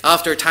pray.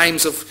 After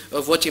times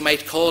of what you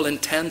might call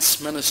intense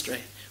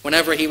ministry,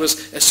 whenever He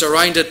was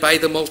surrounded by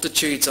the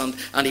multitudes and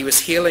He was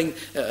healing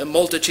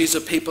multitudes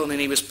of people and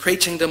He was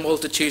preaching to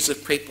multitudes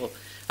of people,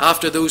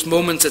 after those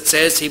moments it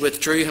says He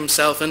withdrew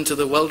Himself into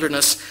the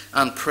wilderness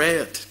and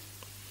prayed.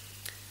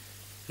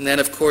 And then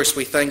of course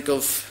we think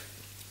of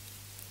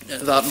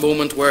that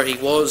moment where He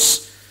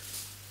was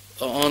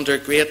under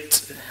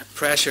great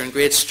pressure and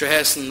great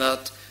stress in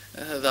that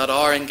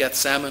hour in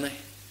Gethsemane.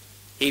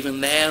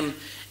 Even then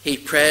He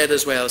prayed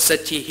as well,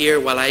 sit ye here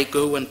while I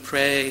go and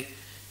pray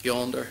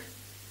yonder.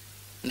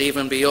 And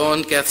even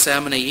beyond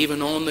Gethsemane,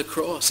 even on the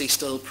cross, He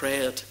still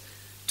prayed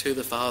to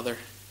the Father.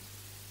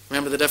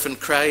 Remember the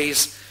different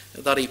cries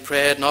that He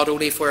prayed, not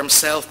only for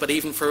Himself, but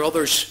even for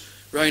others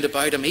round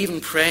about Him, even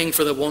praying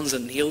for the ones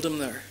that nailed Him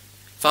there.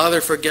 Father,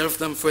 forgive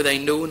them, for they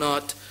know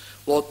not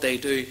what they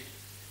do.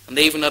 And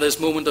even at his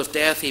moment of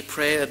death, he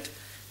prayed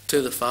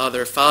to the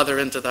Father, Father,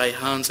 into thy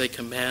hands I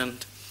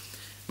commend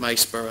my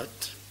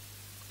spirit.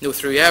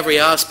 Through every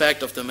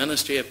aspect of the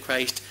ministry of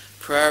Christ,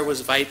 prayer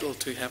was vital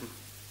to him.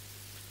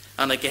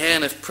 And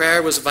again, if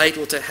prayer was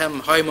vital to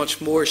him, how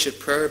much more should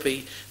prayer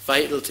be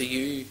vital to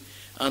you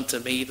and to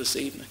me this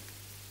evening?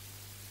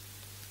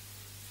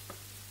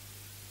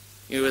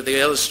 The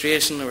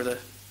illustration, or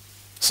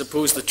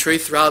the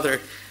truth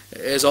rather,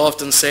 is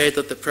often said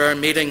that the prayer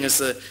meeting is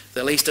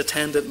the least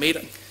attended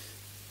meeting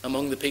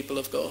among the people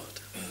of God.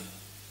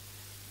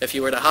 If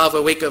you were to have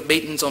a week of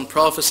meetings on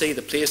prophecy,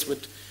 the place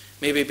would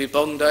maybe be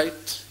bunged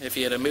out. If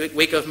you had a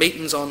week of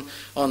meetings on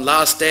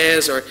last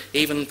days, or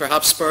even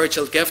perhaps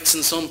spiritual gifts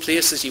in some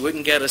places, you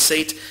wouldn't get a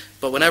seat.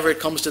 But whenever it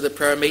comes to the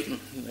prayer meeting,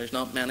 there's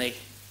not many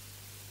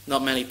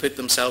put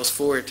themselves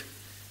forward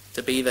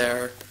to be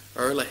there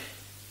early.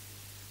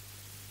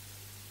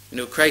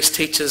 Christ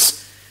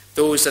teaches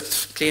those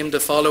that claim to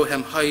follow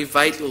him how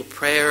vital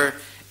prayer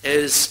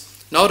is,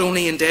 not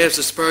only in days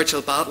of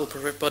spiritual battle,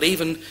 but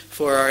even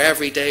for our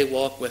everyday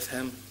walk with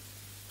him,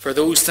 for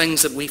those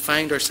things that we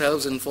find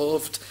ourselves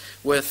involved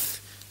with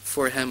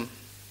for him.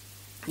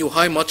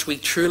 How much we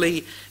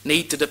truly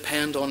need to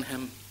depend on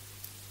him.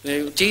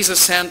 Jesus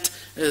sent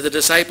the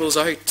disciples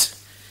out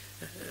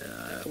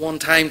one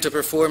time to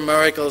perform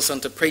miracles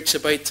and to preach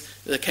about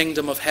the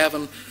kingdom of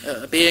heaven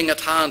being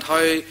at hand,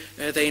 how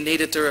they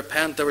needed to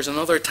repent. There was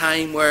another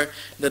time where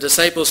the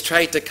disciples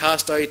tried to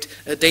cast out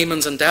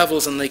demons and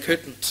devils and they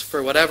couldn't.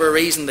 For whatever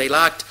reason, they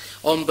lacked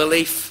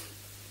unbelief.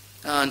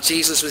 And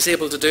Jesus was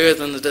able to do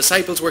it, and the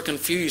disciples were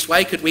confused.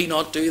 Why could we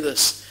not do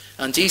this?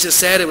 And Jesus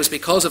said it was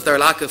because of their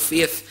lack of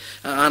faith.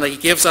 And he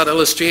gives that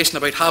illustration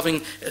about having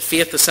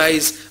faith the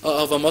size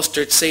of a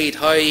mustard seed,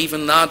 how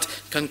even that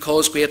can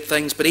cause great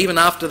things. But even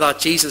after that,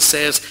 Jesus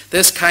says,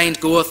 this kind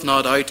goeth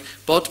not out,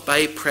 but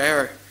by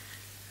prayer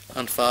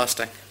and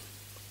fasting.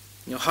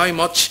 How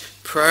much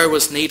prayer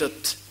was needed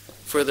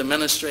for the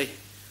ministry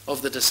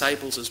of the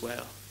disciples as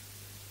well.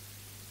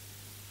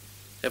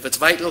 If it's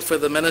vital for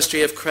the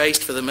ministry of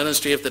Christ, for the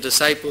ministry of the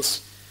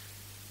disciples,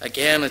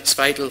 again, it's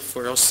vital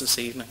for us this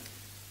evening.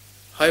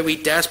 How we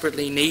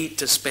desperately need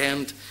to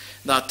spend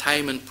that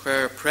time in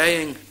prayer,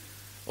 praying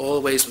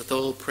always with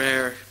all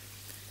prayer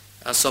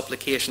and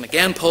supplication.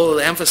 Again, Paul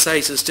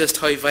emphasizes just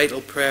how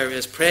vital prayer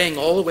is, praying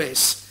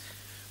always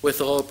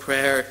with all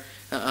prayer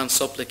and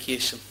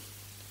supplication.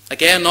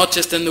 Again, not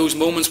just in those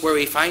moments where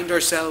we find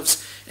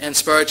ourselves in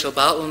spiritual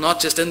battle, not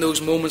just in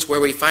those moments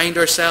where we find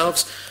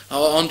ourselves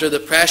under the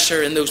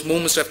pressure, in those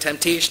moments of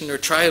temptation or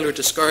trial or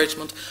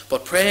discouragement,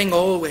 but praying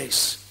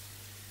always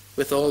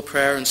with all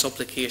prayer and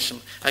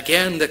supplication.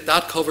 Again,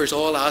 that covers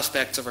all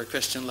aspects of our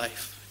Christian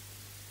life.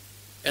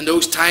 In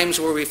those times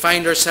where we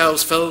find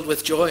ourselves filled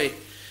with joy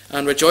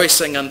and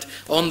rejoicing and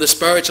on the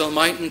spiritual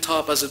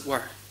mountaintop, as it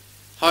were,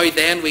 how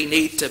then we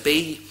need to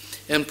be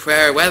in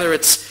prayer, whether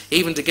it's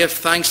even to give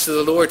thanks to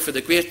the Lord for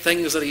the great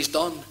things that he's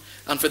done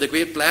and for the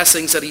great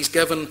blessings that he's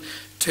given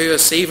to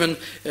us, even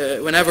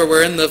whenever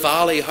we're in the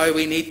valley, how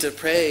we need to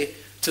pray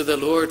to the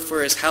Lord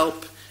for his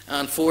help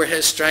and for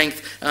his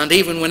strength, and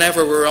even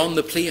whenever we're on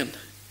the plain,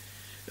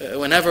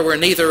 whenever we're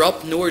neither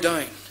up nor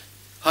down,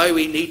 how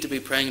we need to be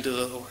praying to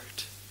the Lord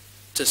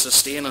to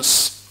sustain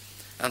us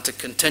and to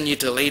continue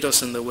to lead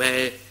us in the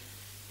way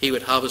he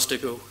would have us to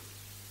go.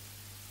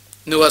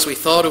 As we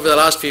thought over the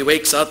last few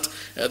weeks at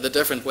the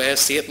different ways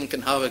Satan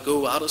can have a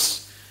go at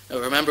us.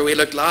 Remember, we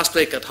looked last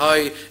week at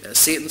how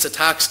Satan's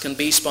attacks can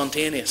be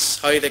spontaneous,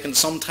 how they can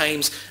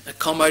sometimes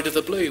come out of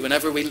the blue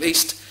whenever we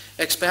least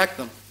expect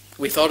them.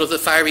 We thought of the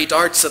fiery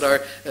darts that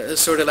are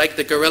sort of like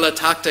the guerrilla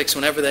tactics,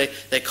 whenever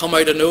they come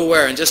out of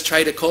nowhere and just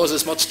try to cause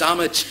as much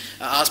damage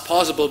as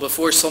possible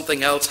before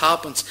something else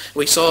happens.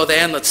 We saw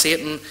then that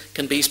Satan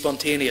can be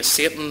spontaneous.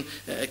 Satan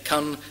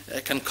can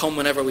come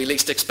whenever we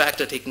least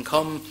expect it. He can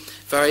come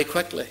very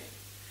quickly.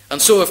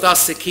 And so if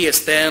that's the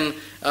case, then,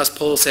 as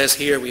Paul says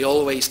here, we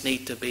always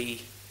need to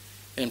be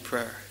in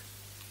prayer.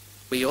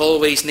 We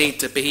always need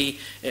to be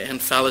in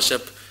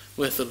fellowship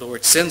with the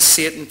Lord, since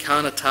Satan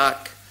can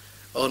attack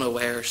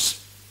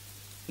unawares.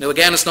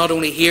 Again, it's not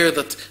only here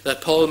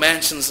that Paul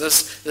mentions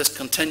this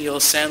continual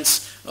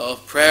sense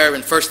of prayer.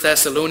 In 1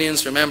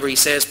 Thessalonians, remember, he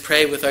says,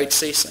 pray without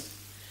ceasing.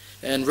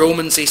 In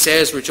Romans, he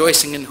says,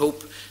 rejoicing in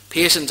hope,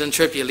 patient in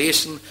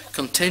tribulation,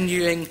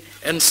 continuing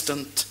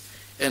instant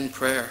in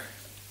prayer.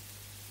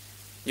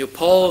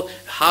 Paul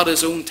had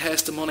his own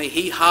testimony.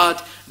 He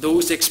had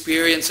those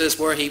experiences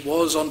where he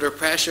was under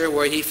pressure,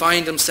 where he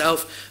found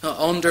himself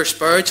under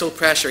spiritual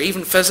pressure,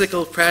 even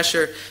physical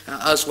pressure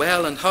as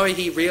well, and how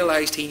he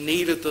realized he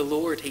needed the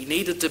Lord. He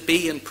needed to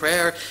be in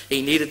prayer.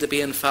 He needed to be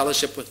in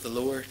fellowship with the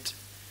Lord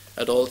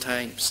at all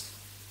times.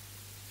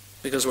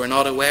 Because we're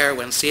not aware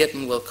when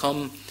Satan will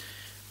come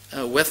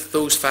with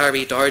those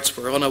fiery darts.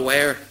 We're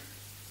unaware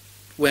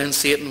when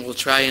Satan will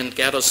try and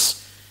get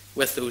us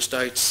with those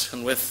doubts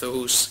and with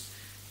those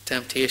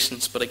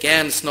temptations. But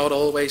again, it's not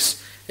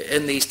always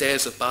in these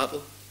days of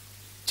battle,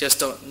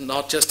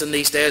 not just in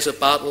these days of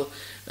battle,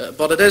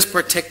 but it is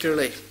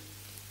particularly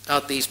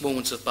at these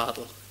moments of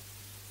battle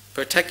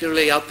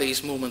particularly at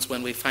these moments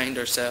when we find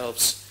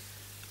ourselves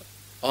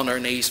on our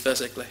knees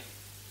physically,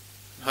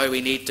 how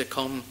we need to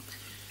come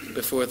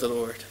before the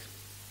Lord.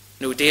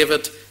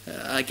 David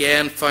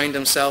again found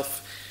himself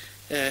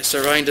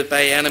surrounded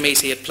by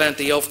enemies. He had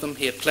plenty of them.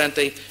 He had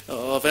plenty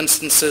of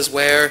instances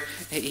where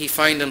he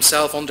found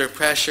himself under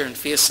pressure and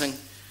facing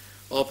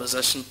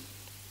opposition.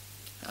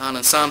 And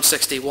in Psalm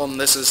 61,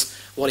 this is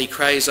what he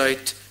cries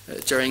out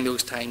during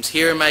those times.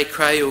 Hear my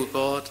cry, O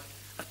God.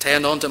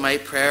 Attend unto my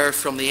prayer.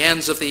 From the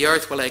ends of the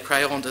earth will I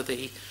cry unto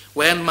thee.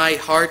 When my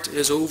heart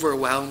is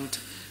overwhelmed,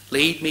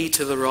 lead me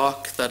to the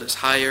rock that is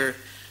higher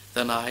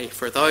than I.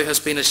 For thou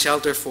hast been a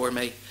shelter for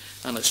me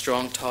and a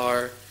strong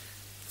tower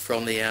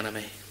from the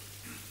enemy.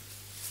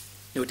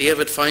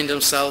 David found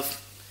himself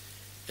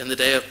in the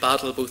day of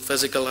battle, both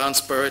physical and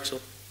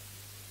spiritual,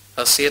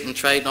 as Satan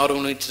tried not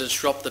only to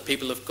disrupt the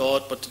people of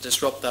God, but to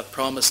disrupt that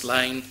promised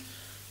line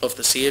of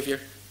the Saviour.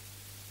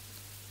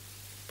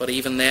 But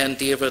even then,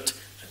 David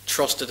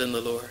trusted in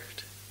the Lord.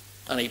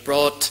 And he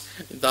brought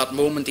that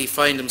moment he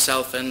found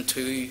himself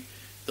into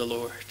the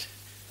Lord,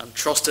 and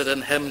trusted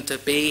in him to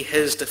be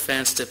his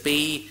defence, to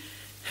be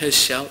his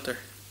shelter,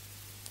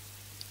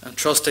 and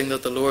trusting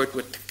that the Lord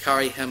would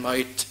carry him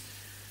out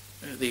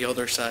the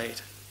other side.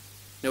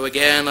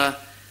 Again,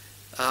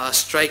 a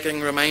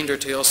striking reminder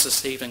to us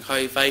this evening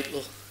how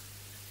vital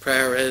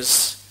prayer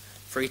is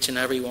for each and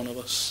every one of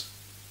us,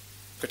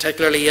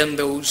 particularly in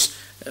those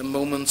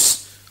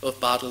moments of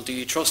battle. Do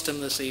you trust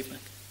him this evening?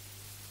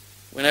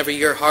 Whenever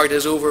your heart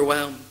is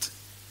overwhelmed,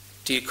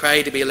 do you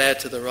cry to be led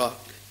to the rock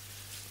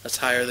that's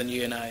higher than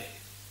you and I?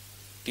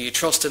 Do you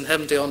trust in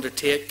him to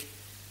undertake?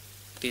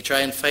 Do you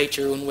try and fight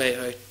your own way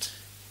out?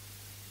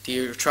 Do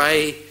you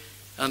try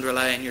and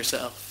rely on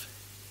yourself?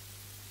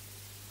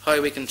 How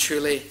we can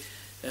truly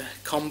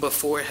come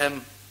before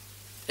him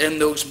in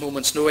those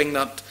moments, knowing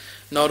that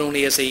not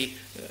only is he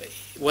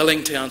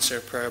willing to answer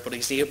prayer, but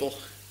he's able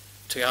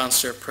to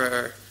answer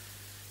prayer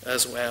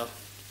as well.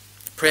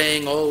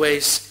 Praying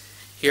always,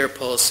 here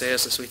Paul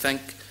says, as we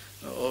think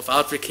of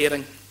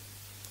advocating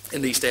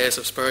in these days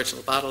of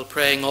spiritual battle,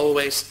 praying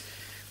always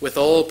with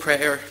all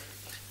prayer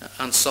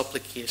and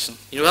supplication.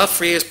 That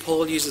phrase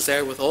Paul uses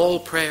there, with all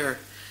prayer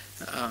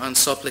and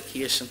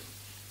supplication.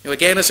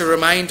 Again, it's a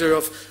reminder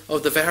of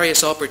the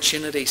various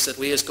opportunities that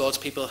we as God's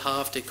people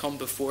have to come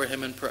before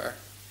him in prayer.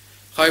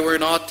 How we're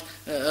not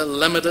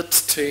limited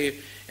to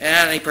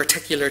any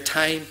particular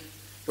time.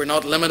 We're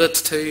not limited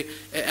to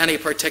any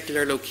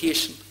particular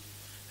location.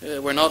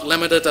 We're not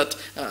limited at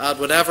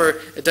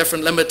whatever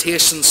different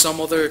limitations some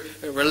other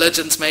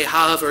religions may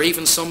have, or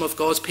even some of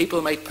God's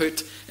people might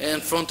put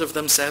in front of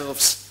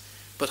themselves.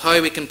 But how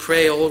we can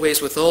pray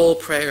always with all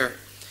prayer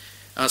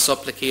and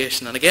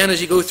supplication. And again,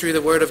 as you go through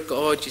the Word of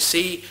God, you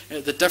see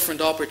the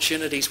different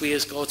opportunities we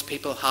as God's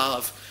people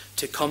have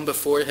to come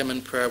before him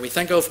in prayer. We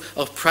think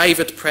of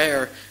private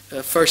prayer,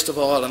 first of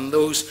all, and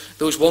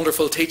those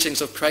wonderful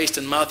teachings of Christ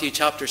in Matthew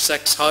chapter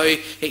 6, how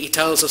he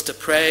tells us to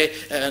pray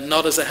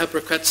not as the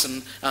hypocrites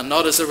and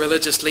not as the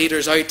religious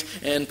leaders out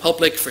in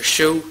public for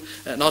show,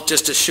 not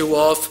just to show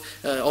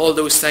off all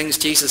those things.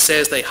 Jesus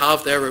says they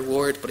have their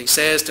reward, but he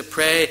says to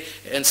pray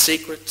in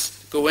secret.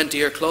 Go into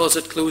your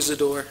closet, close the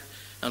door,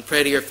 and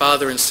pray to your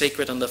Father in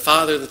secret, and the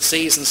Father that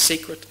sees in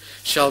secret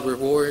shall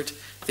reward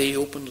thee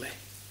openly.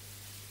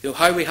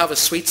 How we have a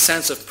sweet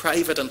sense of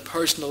private and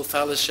personal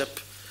fellowship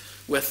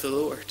with the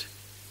Lord.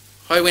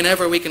 How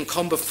whenever we can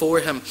come before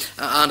him,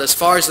 and as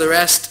far as the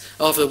rest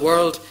of the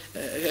world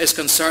is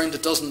concerned,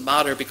 it doesn't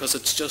matter, because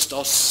it's just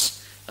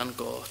us and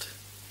God.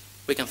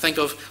 We can think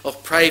of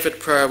private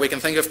prayer. We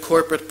can think of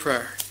corporate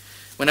prayer.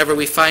 Whenever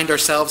we find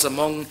ourselves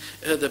among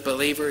the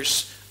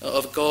believers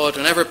of God.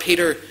 Whenever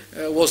Peter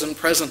was in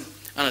prison,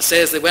 and it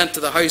says they went to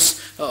the house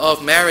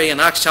of Mary in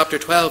Acts chapter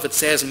 12, it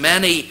says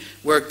many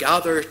were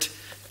gathered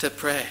to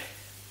pray.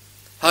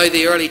 How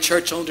the early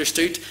church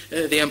understood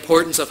the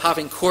importance of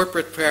having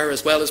corporate prayer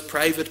as well as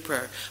private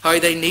prayer. How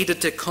they needed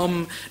to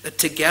come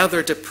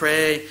together to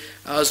pray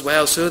as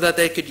well, so that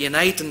they could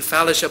unite in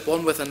fellowship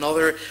one with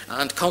another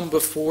and come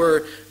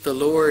before the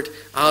Lord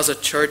as a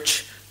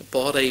church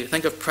body.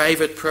 Think of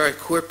private prayer,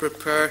 corporate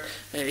prayer,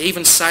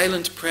 even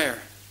silent prayer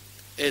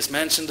is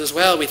mentioned as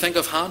well. We think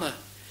of Hannah.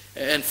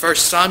 In 1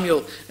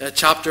 Samuel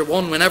chapter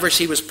 1, whenever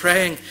she was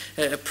praying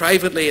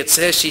privately, it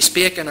says she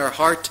spake in her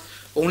heart,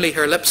 only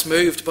her lips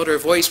moved, but her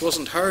voice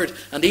wasn't heard.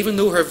 And even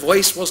though her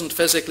voice wasn't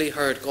physically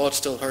heard, God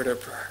still heard her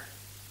prayer.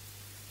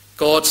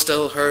 God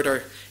still heard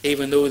her,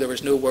 even though there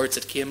was no words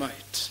that came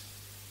out.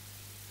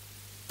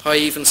 How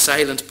even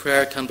silent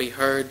prayer can be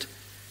heard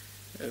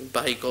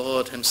by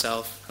God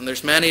himself. And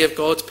there's many of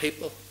God's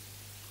people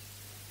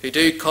who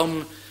do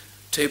come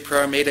to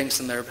prayer meetings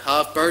and they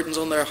have burdens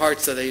on their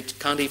hearts that they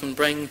can't even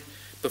bring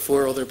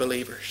before other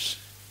believers.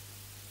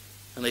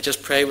 And they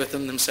just pray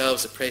within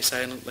themselves, they pray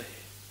silently.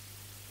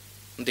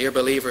 And dear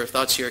believer, if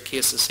that's your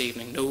case this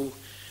evening, know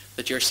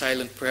that your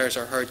silent prayers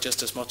are heard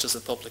just as much as the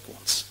public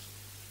ones.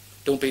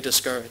 Don't be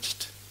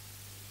discouraged.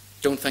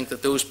 Don't think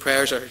that those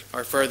prayers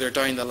are further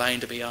down the line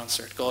to be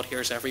answered. God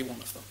hears every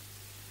one of them,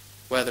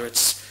 whether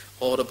it's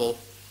audible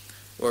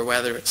or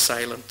whether it's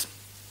silent.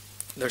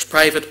 There's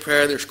private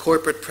prayer, there's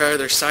corporate prayer,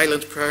 there's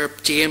silent prayer.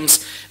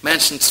 James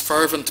mentions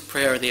fervent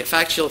prayer, the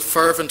effectual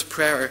fervent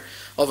prayer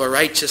of a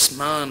righteous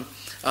man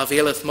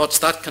availeth much.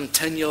 That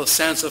continual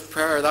sense of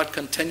prayer, that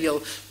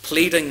continual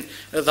pleading,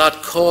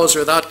 that cause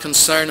or that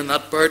concern and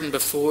that burden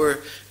before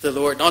the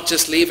Lord. Not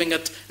just leaving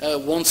it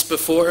once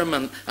before him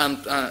and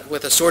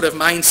with a sort of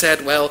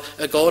mindset, well,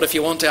 God, if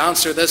you want to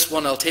answer this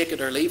one, I'll take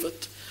it or leave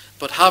it.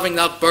 But having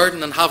that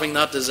burden and having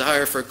that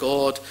desire for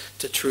God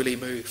to truly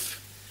move.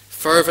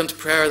 Fervent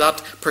prayer,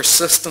 that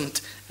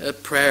persistent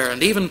prayer.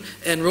 And even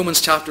in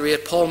Romans chapter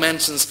 8, Paul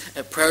mentions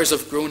prayers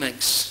of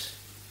groanings.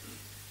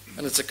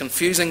 And it's a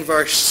confusing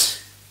verse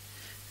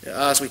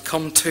as we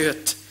come to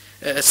it.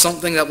 It's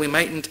something that we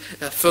mightn't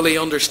fully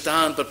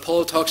understand, but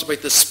Paul talks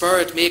about the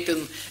Spirit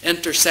making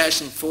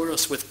intercession for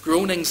us with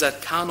groanings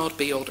that cannot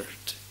be uttered.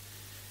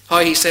 How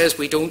he says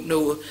we don't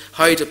know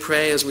how to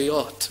pray as we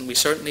ought, and we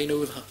certainly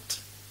know that.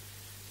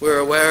 We're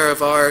aware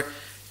of our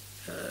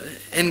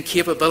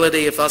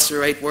incapability, if that's the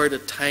right word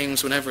at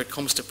times, whenever it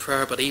comes to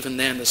prayer, but even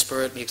then the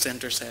Spirit makes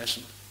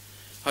intercession.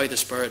 How the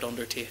Spirit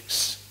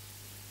undertakes.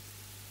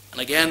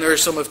 And again, there are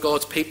some of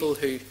God's people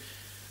who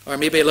are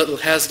maybe a little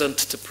hesitant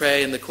to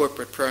pray in the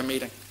corporate prayer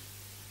meeting.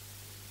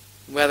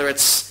 Whether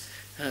it's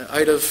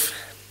out of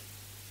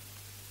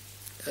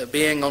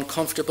being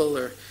uncomfortable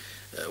or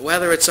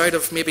whether it's out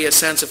of maybe a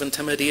sense of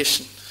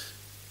intimidation.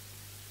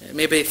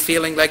 Maybe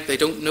feeling like they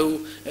don't know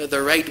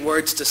the right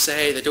words to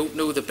say. They don't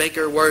know the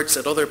bigger words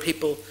that other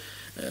people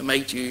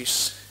might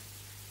use.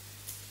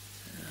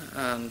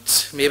 And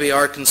maybe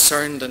are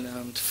concerned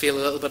and feel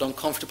a little bit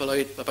uncomfortable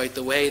about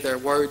the way their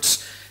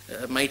words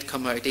might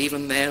come out.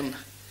 Even then,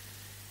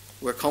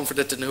 we're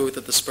comforted to know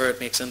that the Spirit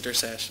makes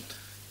intercession.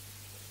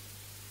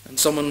 And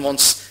someone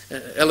once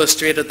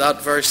illustrated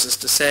that verse as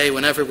to say,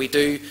 whenever we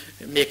do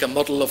make a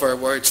muddle of our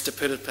words, to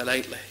put it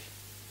politely,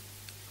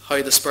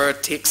 how the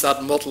Spirit takes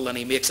that muddle and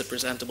he makes it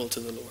presentable to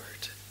the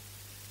Lord.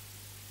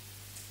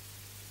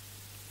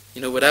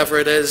 You know, whatever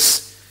it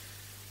is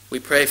we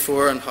pray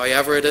for and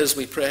however it is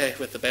we pray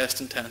with the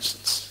best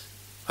intentions,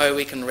 how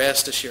we can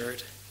rest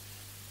assured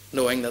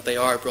knowing that they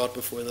are brought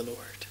before the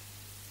Lord,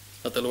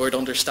 that the Lord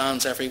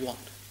understands every one,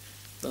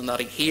 and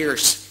that he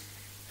hears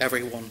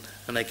everyone,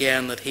 and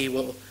again that he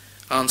will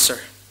answer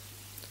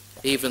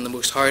even the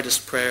most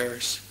hardest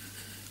prayers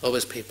of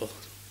his people.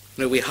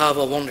 You know, we have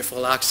a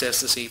wonderful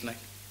access this evening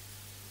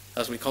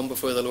as we come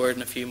before the Lord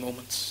in a few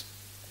moments.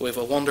 We have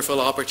a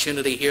wonderful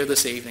opportunity here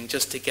this evening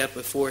just to get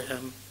before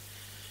him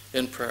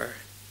in prayer.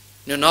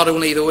 You know, not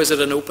only though is it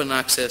an open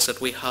access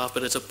that we have,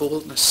 but it's a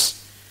boldness,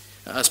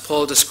 as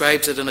Paul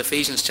describes it in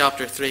Ephesians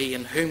chapter 3,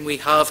 in whom we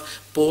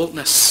have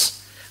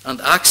boldness and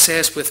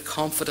access with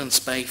confidence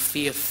by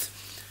faith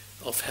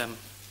of him.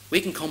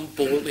 We can come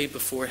boldly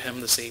before him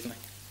this evening.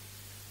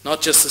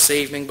 Not just this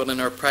evening, but in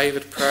our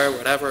private prayer,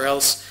 whatever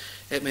else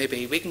it may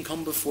be. We can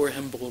come before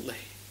him boldly.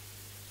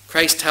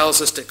 Christ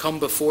tells us to come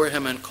before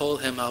him and call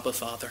him Abba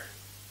Father.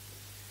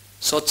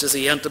 Such is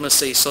the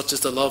intimacy, such is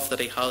the love that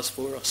he has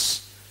for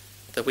us,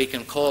 that we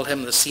can call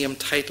him the same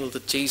title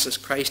that Jesus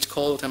Christ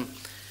called him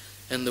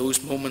in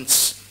those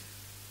moments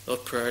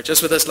of prayer.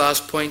 Just with this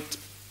last point,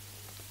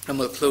 and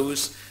we'll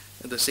close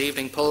this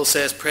evening. Paul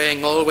says,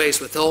 praying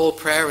always with all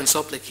prayer and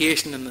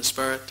supplication in the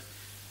Spirit,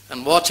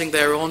 and watching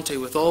thereunto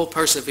with all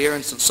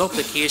perseverance and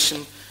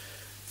supplication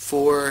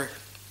for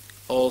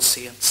all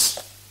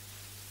saints.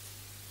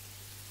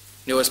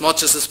 You know, as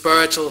much as the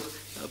spiritual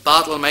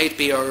battle might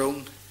be our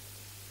own,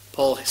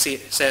 Paul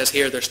says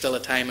here there's still a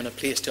time and a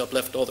place to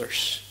uplift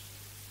others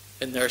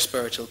in their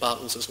spiritual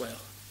battles as well.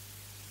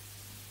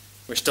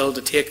 We're still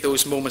to take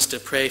those moments to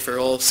pray for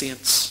all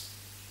saints,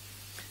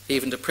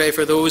 even to pray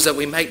for those that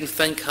we mightn't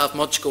think have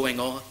much going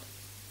on.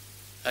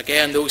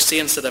 Again, those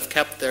saints that have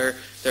kept their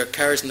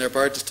cares and their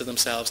burdens to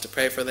themselves, to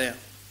pray for them.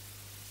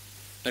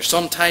 There's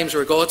some times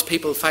where God's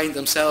people find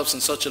themselves in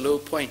such a low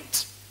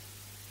point,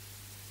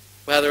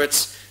 whether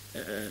it's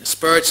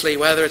spiritually,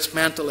 whether it's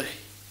mentally.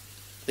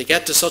 They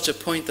get to such a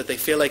point that they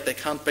feel like they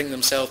can't bring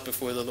themselves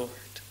before the Lord.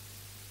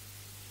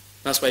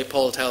 That's why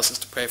Paul tells us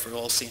to pray for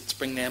all saints.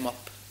 Bring them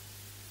up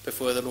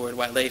before the Lord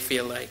while they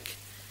feel like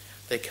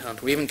they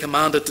can't. We're even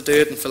commanded to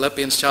do it in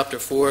Philippians chapter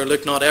 4.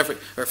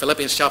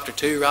 Philippians chapter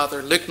 2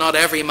 rather. Look not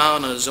every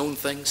man on his own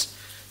things,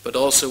 but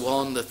also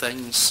on the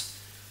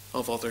things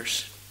of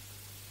others.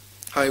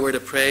 How we're to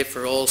pray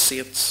for all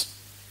saints.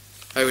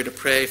 How we're to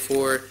pray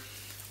for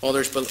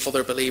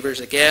other believers.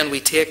 Again, we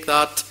take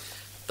that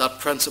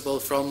principle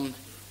from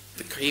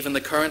even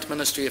the current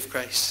ministry of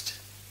Christ.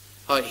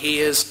 How he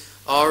is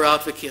our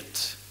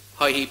advocate.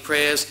 How he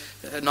prays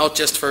not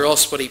just for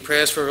us, but he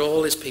prays for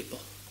all his people.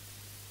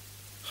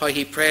 How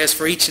he prays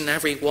for each and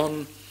every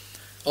one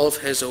of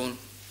his own.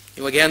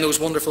 You know, again, those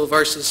wonderful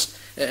verses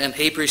in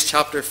Hebrews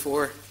chapter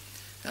 4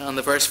 and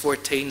the verse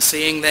 14.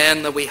 Seeing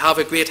then that we have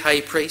a great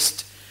high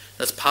priest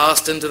that's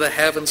passed into the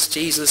heavens,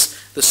 Jesus,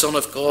 the Son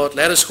of God,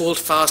 let us hold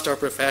fast our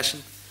profession.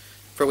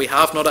 For we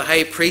have not a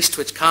high priest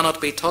which cannot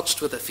be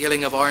touched with the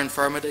feeling of our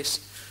infirmities,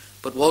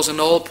 but was in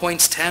all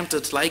points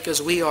tempted like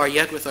as we are,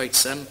 yet without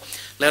sin.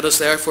 Let us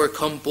therefore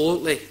come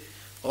boldly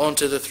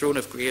unto the throne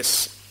of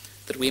grace,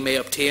 that we may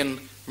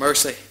obtain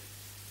mercy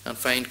and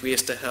find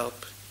grace to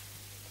help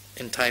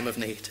in time of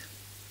need.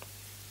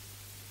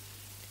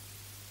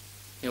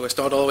 It's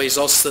not always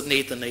us that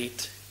need the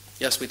need.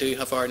 Yes, we do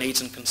have our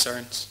needs and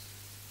concerns,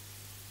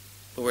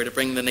 but we're to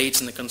bring the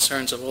needs and the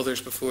concerns of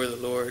others before the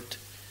Lord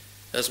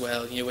as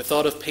well. We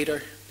thought of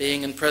Peter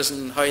being in prison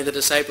and how the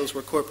disciples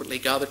were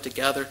corporately gathered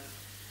together. It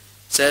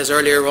says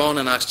earlier on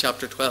in Acts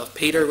chapter 12,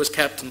 Peter was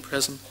kept in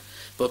prison,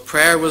 but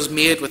prayer was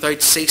made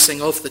without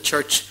ceasing of the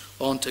church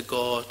unto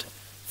God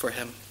for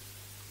him.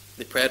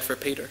 They prayed for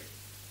Peter,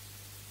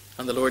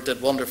 and the Lord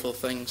did wonderful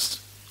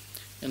things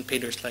in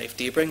Peter's life.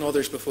 Do you bring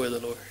others before the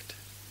Lord?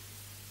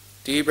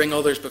 Do you bring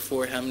others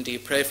before him? Do you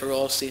pray for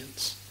all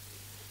saints?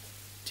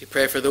 Do you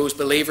pray for those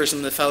believers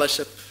in the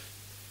fellowship?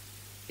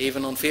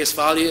 Even on face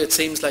value, it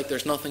seems like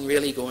there's nothing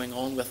really going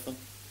on with them.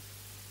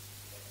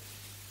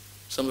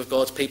 Some of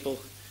God's people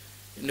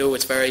know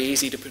it's very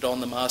easy to put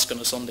on the mask on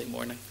a Sunday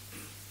morning.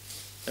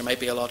 There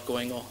might be a lot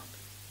going on.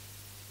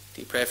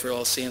 Do you pray for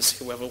all saints?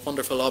 We have a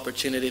wonderful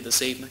opportunity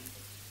this evening.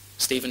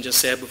 Stephen just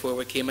said before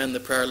we came in, the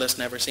prayer list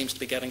never seems to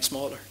be getting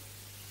smaller.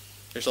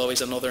 There's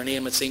always another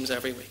name, it seems,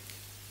 every week.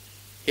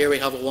 Here we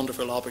have a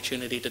wonderful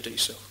opportunity to do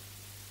so.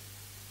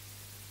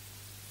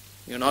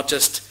 You're not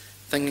just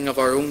thinking of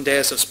our own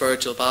days of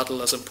spiritual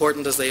battle, as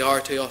important as they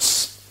are to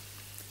us,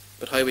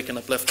 but how we can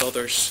uplift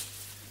others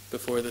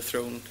before the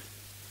throne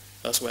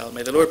as well.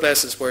 May the Lord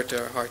bless his word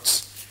to our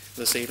hearts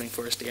this evening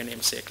for his dear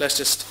name's sake. Let's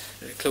just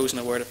close in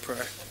a word of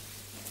prayer.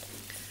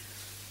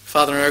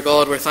 Father and our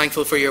God, we're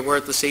thankful for your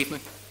word this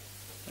evening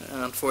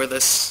and for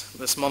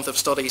this month of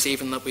studies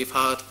even that we've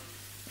had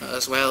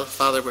as well.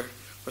 Father, we're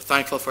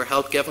thankful for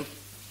help given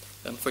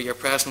and for your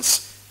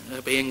presence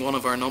being one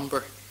of our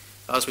number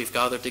as we've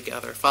gathered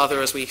together.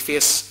 Father, as we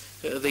face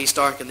these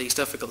dark and these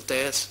difficult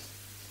days,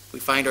 we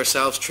find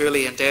ourselves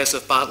truly in days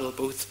of battle,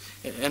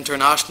 both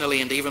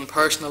internationally and even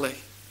personally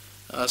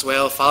as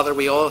well. Father,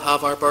 we all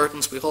have our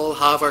burdens, we all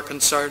have our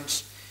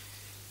concerns,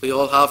 we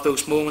all have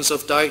those moments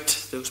of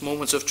doubt, those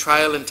moments of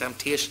trial and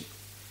temptation.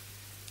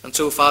 And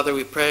so, Father,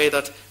 we pray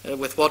that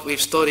with what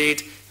we've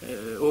studied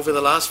over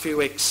the last few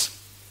weeks,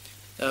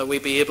 we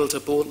be able to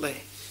boldly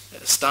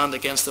stand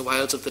against the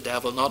wiles of the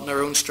devil, not in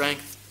our own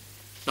strength,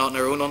 not in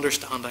our own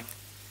understanding,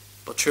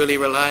 but truly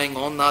relying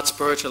on that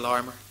spiritual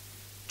armour,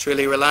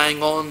 truly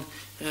relying on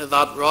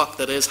that rock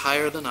that is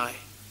higher than I,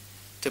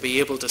 to be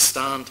able to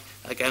stand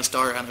against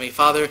our enemy.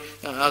 Father,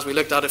 as we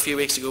looked at a few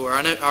weeks ago,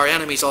 our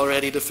enemy's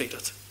already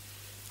defeated.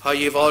 How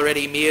you've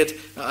already made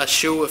a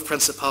show of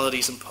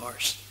principalities and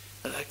powers,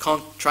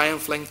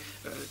 triumphing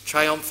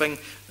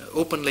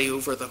openly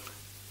over them.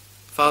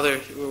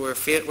 Father, we're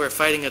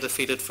fighting a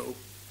defeated foe.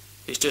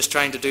 He's just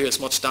trying to do as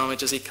much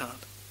damage as he can.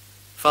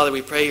 Father,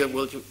 we pray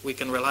that we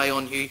can rely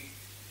on you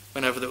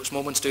whenever those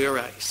moments do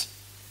arise.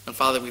 And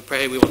Father, we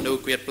pray we will know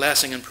great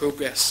blessing and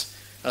progress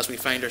as we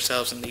find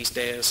ourselves in these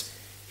days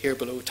here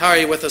below.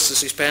 Tarry with us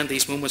as we spend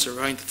these moments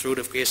around the throne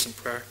of grace and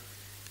prayer.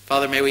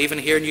 Father, may we even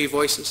hear new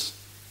voices.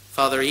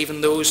 Father,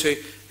 even those who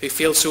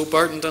feel so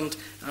burdened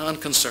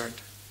and concerned.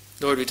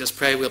 Lord, we just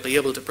pray we'll be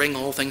able to bring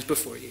all things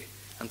before you.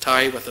 And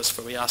tarry with us,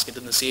 for we ask it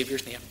in the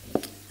Saviour's name.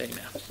 Amen.